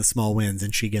ups and the small wins,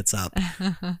 and she gets up.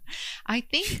 I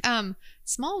think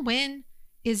small win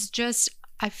is just,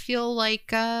 I feel like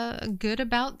good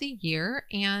about the year,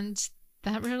 and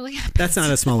that really happens. That's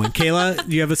not a small win. Kayla,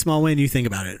 do you have a small win? You think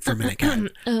about it for a minute, Kat.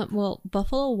 Well,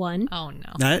 Buffalo won. Oh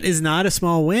no, that is not a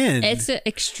small win. It's an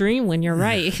extreme win. You're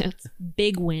right. It's a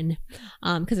big win,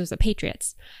 because it was the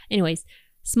Patriots. Anyways,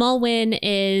 small win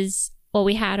is, well,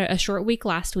 we had a short week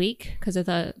last week because of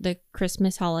the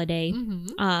Christmas holiday,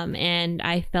 and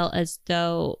I felt as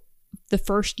though this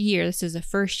is the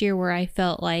first year where I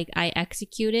felt like I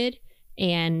executed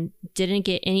and didn't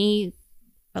get any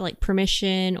like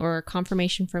permission or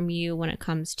confirmation from you when it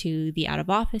comes to the out of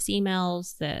office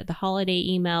emails, the holiday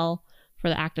email for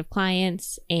the active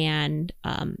clients, and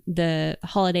the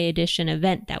holiday edition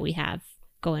event that we have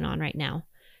going on right now.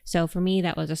 So for me,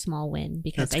 that was a small win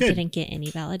because I didn't get any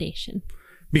validation.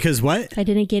 Because what? I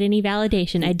didn't get any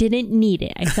validation. I didn't need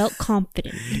it. I felt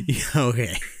confident.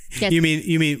 Okay. Yes. You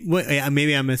mean what?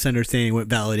 Maybe I'm misunderstanding what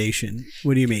validation.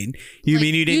 What do you mean? You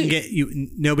mean you didn't get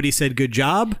nobody said good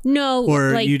job? No.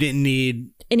 Or you didn't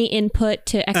need any input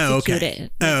to execute it.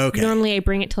 Oh, okay. Normally I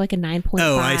bring it to like a 9.5.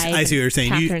 Oh, I see what you're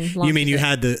saying. You mean you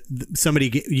had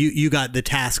you got the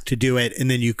task to do it,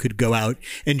 and then you could go out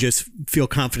and just feel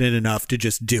confident enough to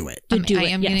just do it. I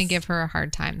am going to give her a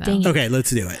hard time though. Okay, let's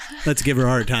do it. Let's give her a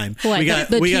hard time. What? We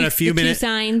got a few minutes.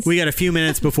 We got a few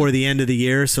minutes before the end of the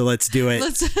year, so let's do it.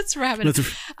 Let's wrap it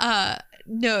up.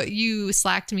 No, you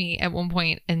slacked me at one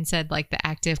point and said like the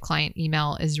active client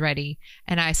email is ready,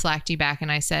 and I slacked you back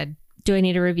and I said, do I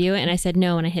need to review it? And I said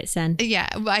no, and I hit send. Yeah,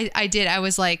 I did. I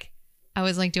was like,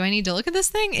 do I need to look at this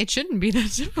thing? It shouldn't be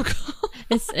that difficult.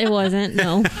 It wasn't.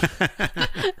 No.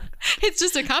 It's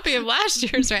just a copy of last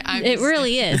year's, right? It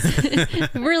really is.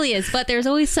 It really is. But there's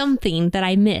always something that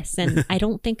I miss, and I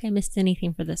don't think I missed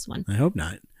anything for this one. I hope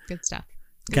not. Good stuff.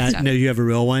 No, you have a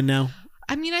real one now?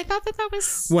 I mean, I thought that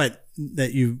was... What?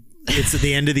 It's at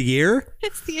the end of the year?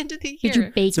 It's the end of the year. Did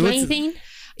you bake anything?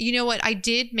 You know what? I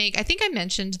did make... I think I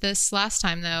mentioned this last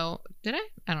time, though. Did I?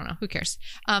 I don't know. Who cares?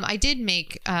 I did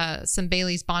make some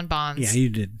Bailey's bonbons. Yeah, you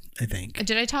did, I think.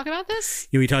 Did I talk about this?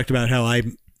 Yeah, we talked about how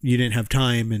you didn't have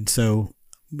time, and so...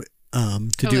 to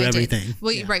do everything. Did.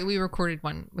 Well, right. We recorded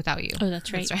one without you. Oh,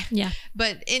 that's right. Yeah.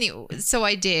 But anyway, so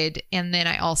I did. And then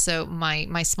I also,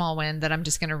 my small win that I'm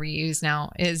just going to reuse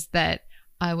now is that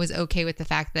I was okay with the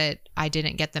fact that I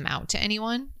didn't get them out to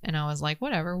anyone. And I was like,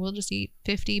 whatever, we'll just eat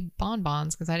 50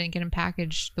 bonbons because I didn't get them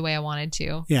packaged the way I wanted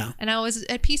to. Yeah. And I was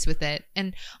at peace with it.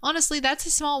 And honestly, that's a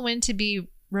small win to be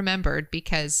remembered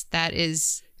because that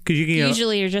is... Because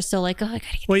usually you're just so like, oh, I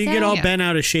gotta get. Well, you get all bent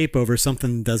out of shape over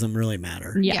something that doesn't really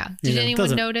matter. Yeah. Did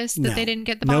anyone notice that they didn't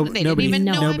get the bonbons? They didn't even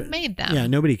know I made them. Yeah,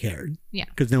 nobody cared. Yeah.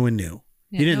 Because no one knew.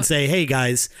 You didn't say, hey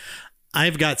guys,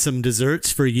 I've got some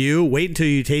desserts for you. Wait until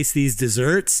you taste these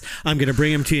desserts. I'm going to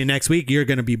bring them to you next week. You're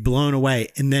going to be blown away,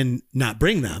 and then not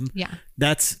bring them. Yeah.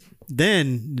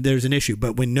 Then there's an issue.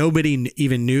 But when nobody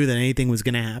even knew that anything was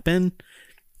going to happen,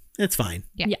 it's fine.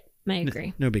 Yeah. I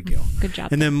agree. No big deal. Good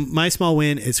job. And then my small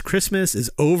win is Christmas is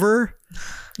over.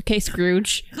 Okay,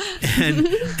 Scrooge.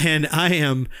 and I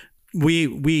am,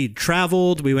 we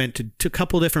traveled, we went to a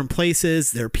couple different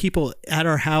places. There are people at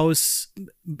our house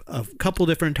a couple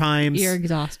different times. You're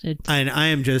exhausted. And I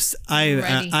am just,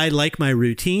 I like my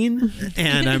routine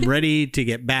and I'm ready to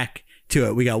get back to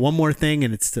it. We got one more thing,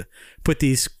 and it's to put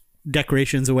these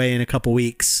decorations away in a couple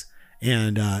weeks.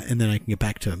 And then I can get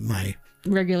back to my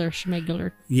regular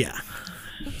schmegular. Yeah.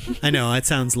 I know. It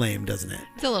sounds lame, doesn't it?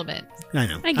 It's a little bit. I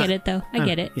know. I get it, though. I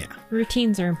get it. Yeah.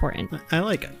 Routines are important. I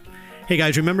like it. Hey,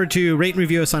 guys, remember to rate and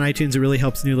review us on iTunes. It really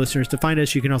helps new listeners to find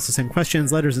us. You can also send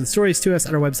questions, letters, and stories to us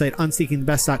at our website,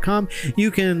 unseekingthebest.com. You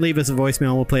can leave us a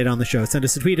voicemail. We'll play it on the show. Send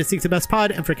us a tweet at Seek the Best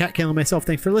Pod. And for Kat, Kayla, and myself,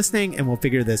 thanks for listening, and we'll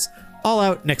figure this all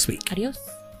out next week. Adios.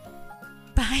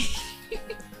 Bye.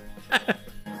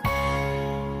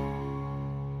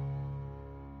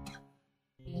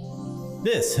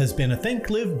 This has been a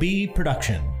Think Live Be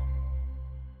production.